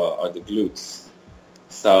the glutes.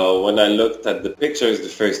 So when I looked at the pictures the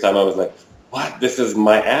first time, I was like, what? This is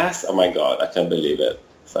my ass? Oh my God, I can't believe it.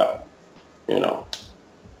 So,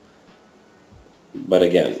 But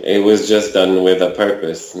again, it was just done with a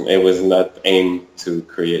purpose. It was not aimed to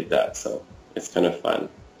create that. So it's kind of fun.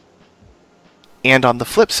 And on the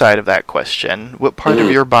flip side of that question, what part of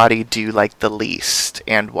your body do you like the least,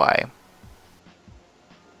 and why?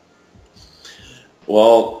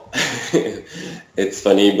 Well, it's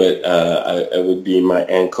funny, but it would be my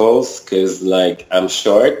ankles, because like I'm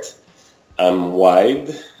short, I'm wide,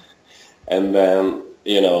 and then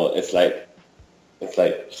it's like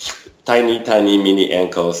tiny mini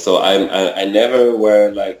ankles. So I never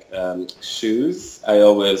wear like shoes. I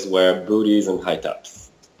always wear booties and high tops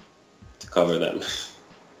to cover them.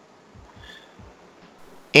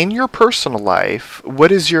 In your personal life,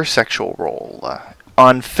 what is your sexual role?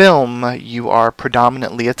 On film, you are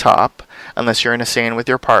predominantly a top, unless you're in a scene with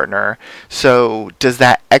your partner. So does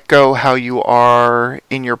that echo how you are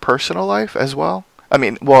in your personal life as well? I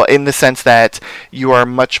mean, well, in the sense that you are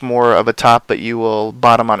much more of a top, but you will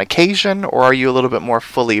bottom on occasion, or are you a little bit more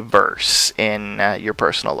fully versed in your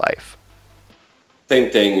personal life? Same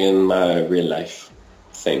thing in my real life.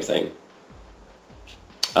 Same thing.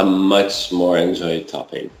 I much more enjoy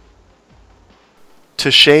topping. To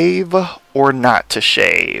shave or not to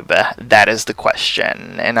shave? That is the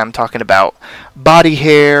question. And I'm talking about body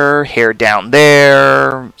hair, hair down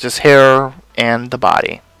there, just hair and the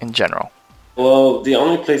body in general. Well, the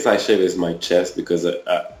only place I shave is my chest, because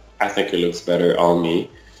I think it looks better on me.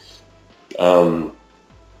 For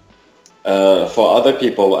other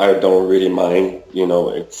people, I don't really mind.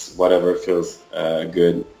 It's whatever feels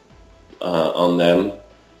good on them.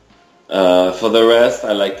 For the rest,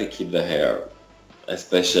 I like to keep the hair,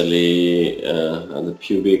 especially on the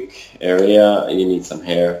pubic area. You need some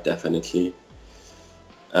hair, definitely.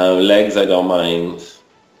 Legs, I don't mind.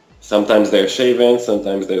 Sometimes they're shaven,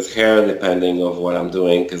 sometimes there's hair, depending of what I'm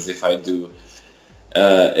doing. Because if I do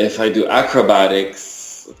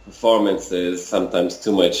acrobatics performances, sometimes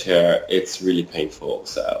too much hair, it's really painful.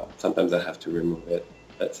 So sometimes I have to remove it.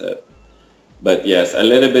 That's it. But yes, a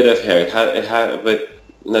little bit of hair. But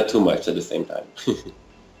not too much at the same time.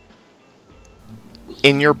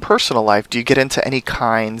 In your personal life, do you get into any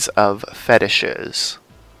kinds of fetishes?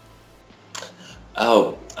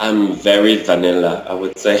 Oh, I'm very vanilla, I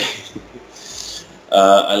would say.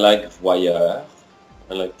 I like voyeur.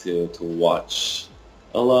 I like to watch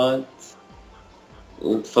a lot.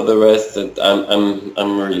 For the rest,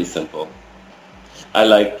 I'm really simple. I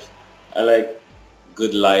like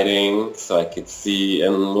good lighting so I could see,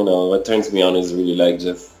 and what turns me on is really like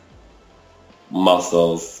just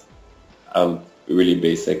muscles. I'm really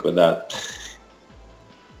basic with that.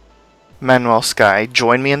 Manuel Sky,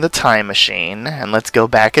 join me in the time machine, and let's go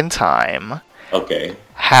back in time. Okay.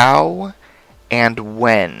 How and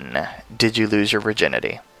when did you lose your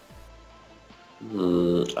virginity?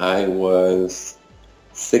 I was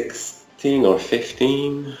 16 or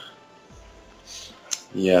 15.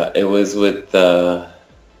 Yeah, it was with another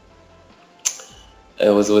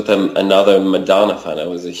Madonna fan. I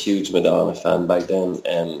was a huge Madonna fan back then,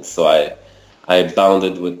 and so I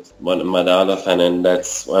bonded with one Madonna fan, and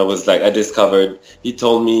that's I was like, I discovered. He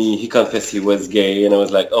told me, he confessed he was gay, and I was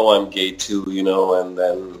like, oh, I'm gay too, and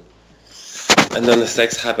then the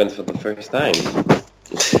sex happened for the first time.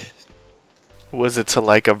 Was it to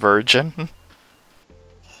like a virgin?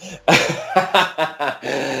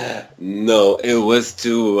 No, it was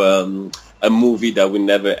to a movie that we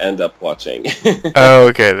never end up watching. Oh,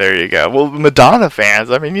 okay, there you go. Well, Madonna fans,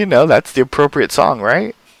 I mean, that's the appropriate song,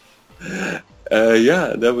 right?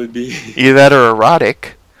 Yeah, that would be... Either that or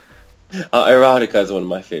Erotic. Erotica is one of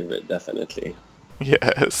my favorite, definitely.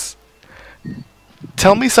 Yes.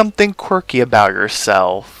 Tell me something quirky about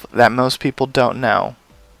yourself that most people don't know.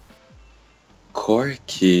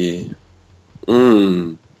 Quirky?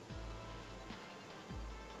 Oh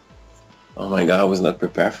my god, I was not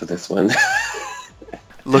prepared for this one.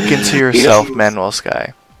 Look into yourself, Manuel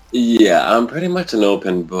Sky. Yeah, I'm pretty much an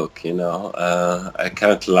open book, I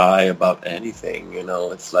can't lie about anything,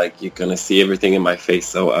 It's like you're gonna see everything in my face.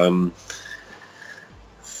 So,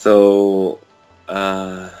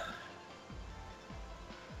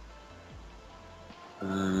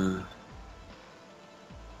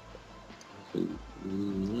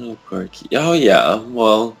 quirky. Oh yeah,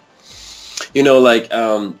 well, even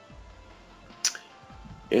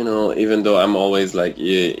though I'm always like,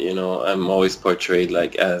 I'm always portrayed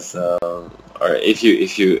like as, or if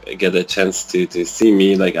you get a chance to see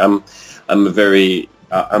me, like I'm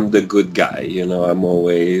the good guy, I'm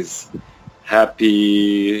always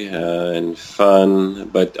happy and fun,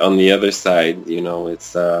 but on the other side,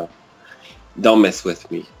 it's don't mess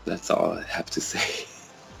with me. That's all I have to say.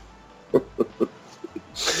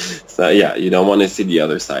 So yeah, you don't want to see the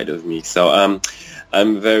other side of me. So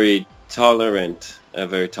I'm very tolerant, a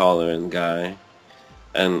very tolerant guy.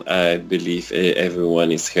 and I believe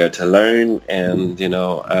everyone is here to learn, and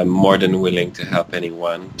I'm more than willing to help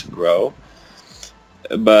anyone to grow.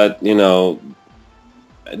 But don't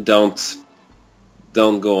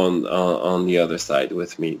go on the other side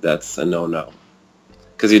with me. That's a no,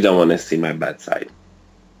 because you don't want to see my bad side.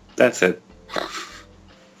 That's it.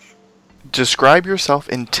 Describe yourself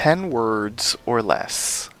in 10 words or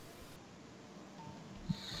less.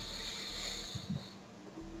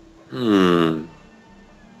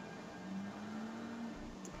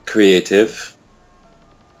 Creative.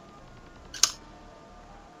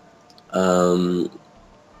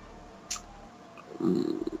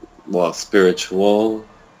 Well, spiritual.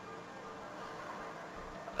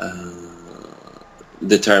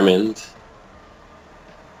 Determined.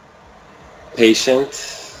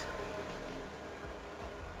 Patient.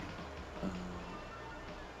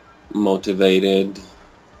 Motivated.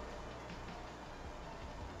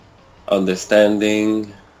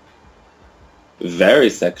 Understanding. Very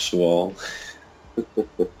sexual.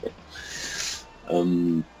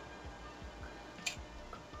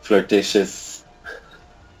 Flirtatious.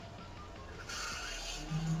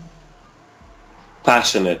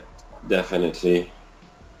 Passionate, definitely.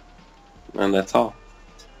 And that's all.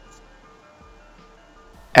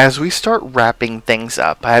 As we start wrapping things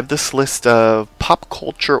up, I have this list of pop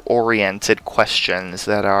culture-oriented questions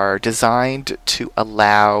that are designed to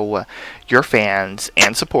allow your fans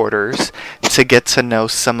and supporters to get to know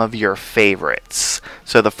some of your favorites.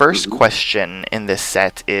 So the first question in this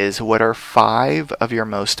set is, what are 5 of your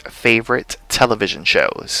most favorite television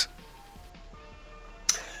shows?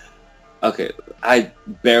 Okay, I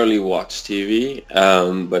barely watch TV,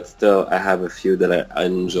 but still I have a few that I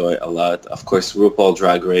enjoy a lot. Of course, RuPaul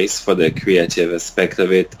Drag Race for the creative aspect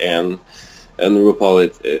of it, and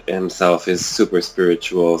RuPaul himself is super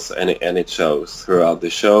spiritual, and it shows throughout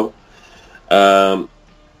the show. I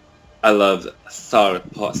love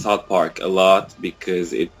South Park a lot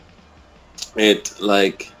because it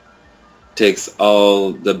like takes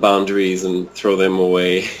all the boundaries and throw them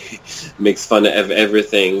away, makes fun of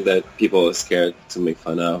everything that people are scared to make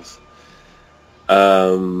fun of.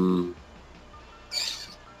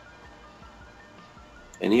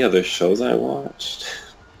 Any other shows I watched?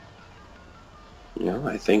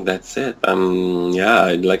 I think that's it.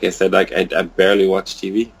 Yeah, like I said, I barely watch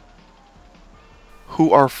TV.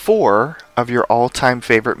 Who are 4 of your all-time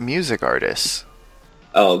favorite music artists?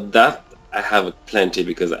 Oh, that I have plenty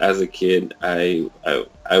because as a kid, I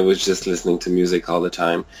was just listening to music all the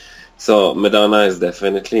time. So Madonna is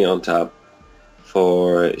definitely on top.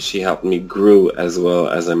 For she helped me grow as well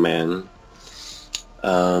as a man.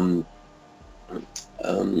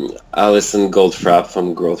 Alison Goldfrapp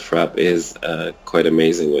from Goldfrapp is quite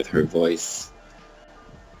amazing with her voice.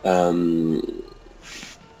 For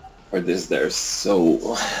this, there's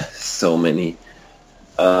so many.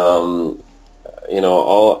 All.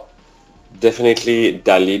 Definitely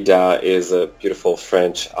Dalida is a beautiful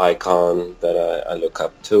French icon that I look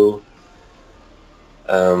up to.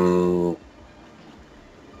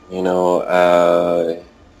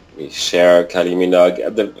 We share Kylie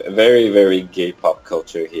Minogue, the very, very gay pop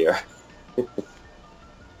culture here.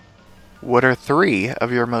 What are 3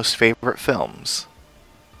 of your most favorite films?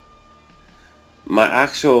 My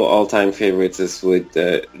actual all-time favorites is with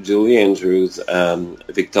Julie Andrews,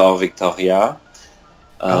 Victor Victoria.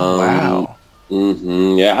 Oh, wow.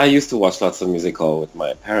 Yeah, I used to watch lots of musical with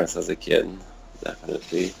my parents as a kid,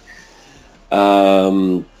 definitely.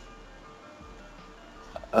 I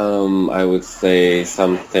would say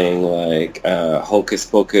something like Hocus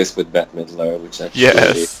Pocus with Bette Midler, which actually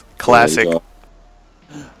yes, classic.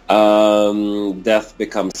 Death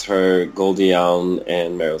Becomes Her, Goldie Hawn,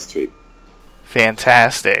 and Meryl Streep.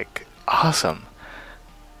 Fantastic. Awesome.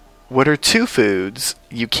 What are 2 foods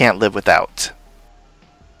you can't live without?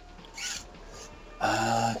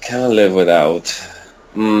 Can't live without.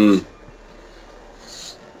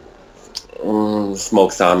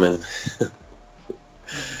 Smoked salmon.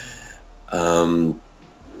 And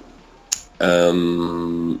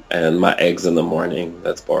my eggs in the morning.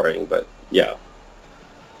 That's boring, but yeah.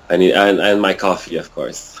 I need and my coffee, of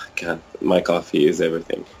course. My coffee is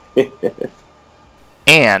everything.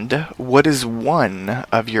 And what is one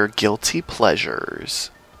of your guilty pleasures?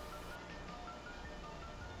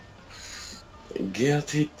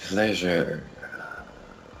 Guilty pleasure.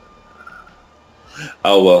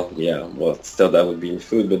 Oh, well, yeah. Well, still that would be in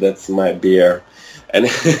food, but that's my beer. And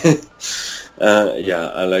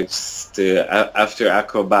yeah, I like to, after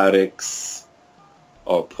acrobatics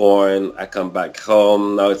or porn, I come back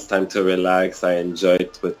home. Now it's time to relax. I enjoy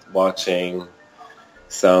it with watching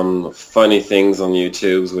some funny things on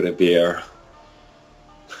YouTube with a beer.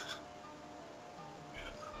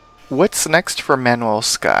 What's next for Manuel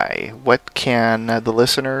Sky? What can the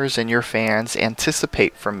listeners and your fans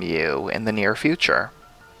anticipate from you in the near future?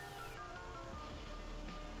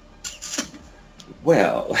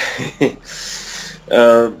 Well,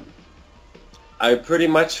 I pretty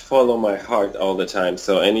much follow my heart all the time.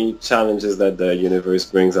 So any challenges that the universe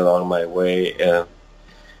brings along my way,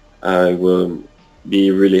 I will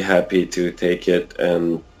be really happy to take it.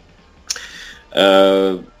 And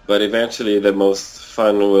but eventually, the most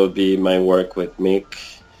fun will be my work with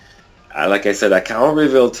Mick. Like I said, I can't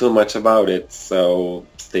reveal too much about it, so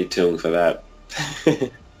stay tuned for that.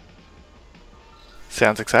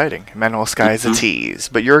 Sounds exciting. Manuel Sky is a tease,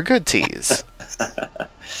 but you're a good tease.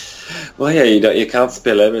 Well, yeah, you can't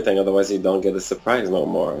spill everything, otherwise you don't get a surprise no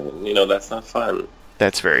more. You know, that's not fun.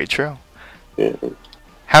 That's very true. Yeah.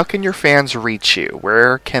 How can your fans reach you?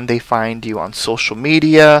 Where can they find you on social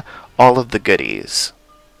media? All of the goodies.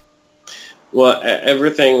 Well,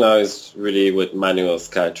 everything now is really with Manuel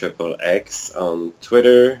Sky XXX on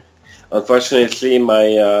Twitter. Unfortunately, my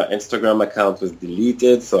Instagram account was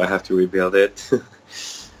deleted, so I have to rebuild it.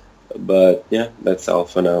 But yeah, that's all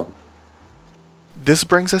for now. This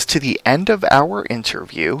brings us to the end of our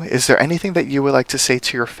interview. Is there anything that you would like to say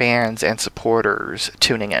to your fans and supporters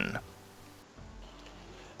tuning in?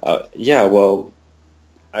 Yeah, well,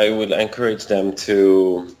 I would encourage them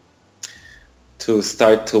to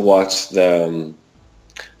start to watch the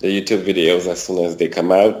YouTube videos as soon as they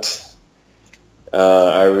come out.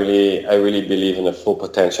 I really believe in the full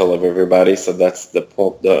potential of everybody. So that's the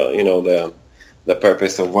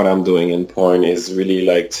purpose of what I'm doing in porn is really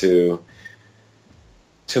like to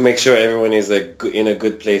make sure everyone is in a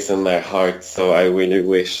good place in their heart. So I really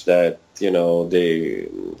wish that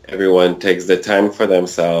everyone takes the time for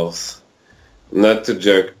themselves, not to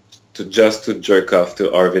jerk off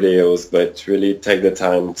to our videos, but really take the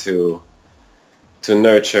time to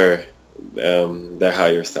nurture their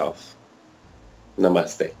higher self.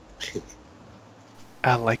 Namaste.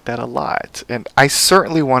 I like that a lot. And I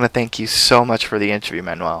certainly want to thank you so much for the interview,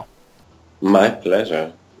 Manuel. My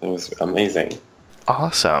pleasure. It was amazing.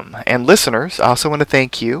 Awesome. And listeners, I also want to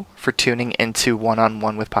thank you for tuning into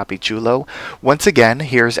One-on-One with Papi Chulo. Once again,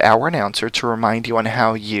 here's our announcer to remind you on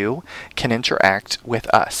how you can interact with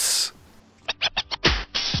us.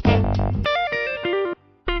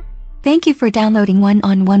 Thank you for downloading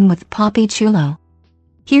One-on-One with Papi Chulo.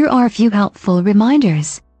 Here are a few helpful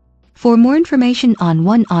reminders. For more information on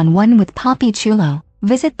One-on-One with Papi Chulo,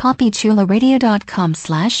 visit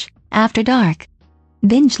papichuloradio.com/afterdark.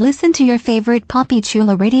 Binge listen to your favorite Papi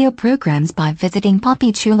Chulo Radio programs by visiting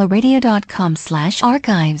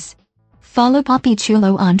papichuloradio.com/archives. Follow Papi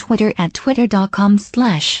Chulo on Twitter at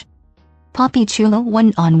twitter.com/papichulo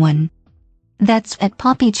one-on-one. That's at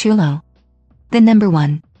Papi Chulo. The number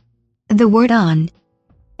 1. The word on.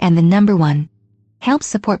 And the number 1. Help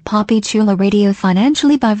support Papi Chulo Radio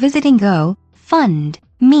financially by visiting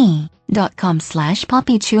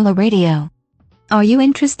gofundme.com/papichuloradio. Are you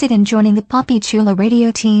interested in joining the Papi Chulo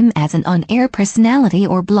Radio team as an on-air personality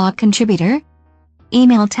or blog contributor?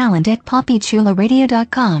 Email talent at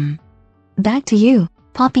papichuloradio.com. Back to you,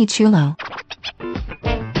 Papi Chulo.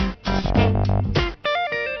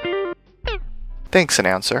 Thanks,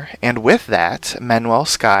 announcer. And with that, Manuel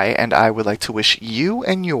Sky and I would like to wish you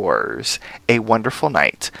and yours a wonderful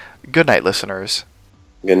night. Good night, listeners.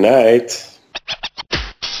 Good night.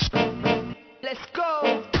 Let's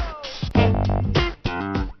go.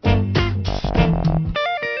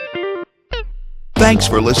 Thanks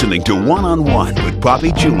for listening to One-on-One with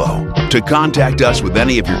Papi Chulo. To contact us with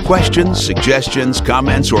any of your questions, suggestions,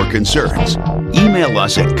 comments, or concerns, email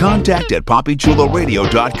us at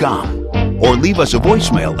contact@papichuloradio.com or leave us a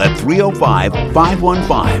voicemail at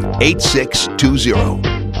 305-515-8620.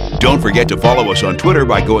 Don't forget to follow us on Twitter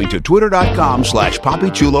by going to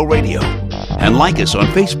twitter.com/papichuloradio and like us on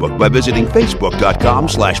Facebook by visiting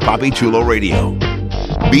facebook.com/papichuloradio.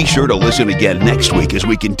 Be sure to listen again next week as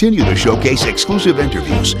we continue to showcase exclusive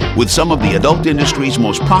interviews with some of the adult industry's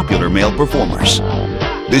most popular male performers.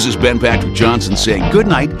 This is Ben Patrick Johnson saying good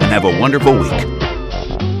night and have a wonderful week.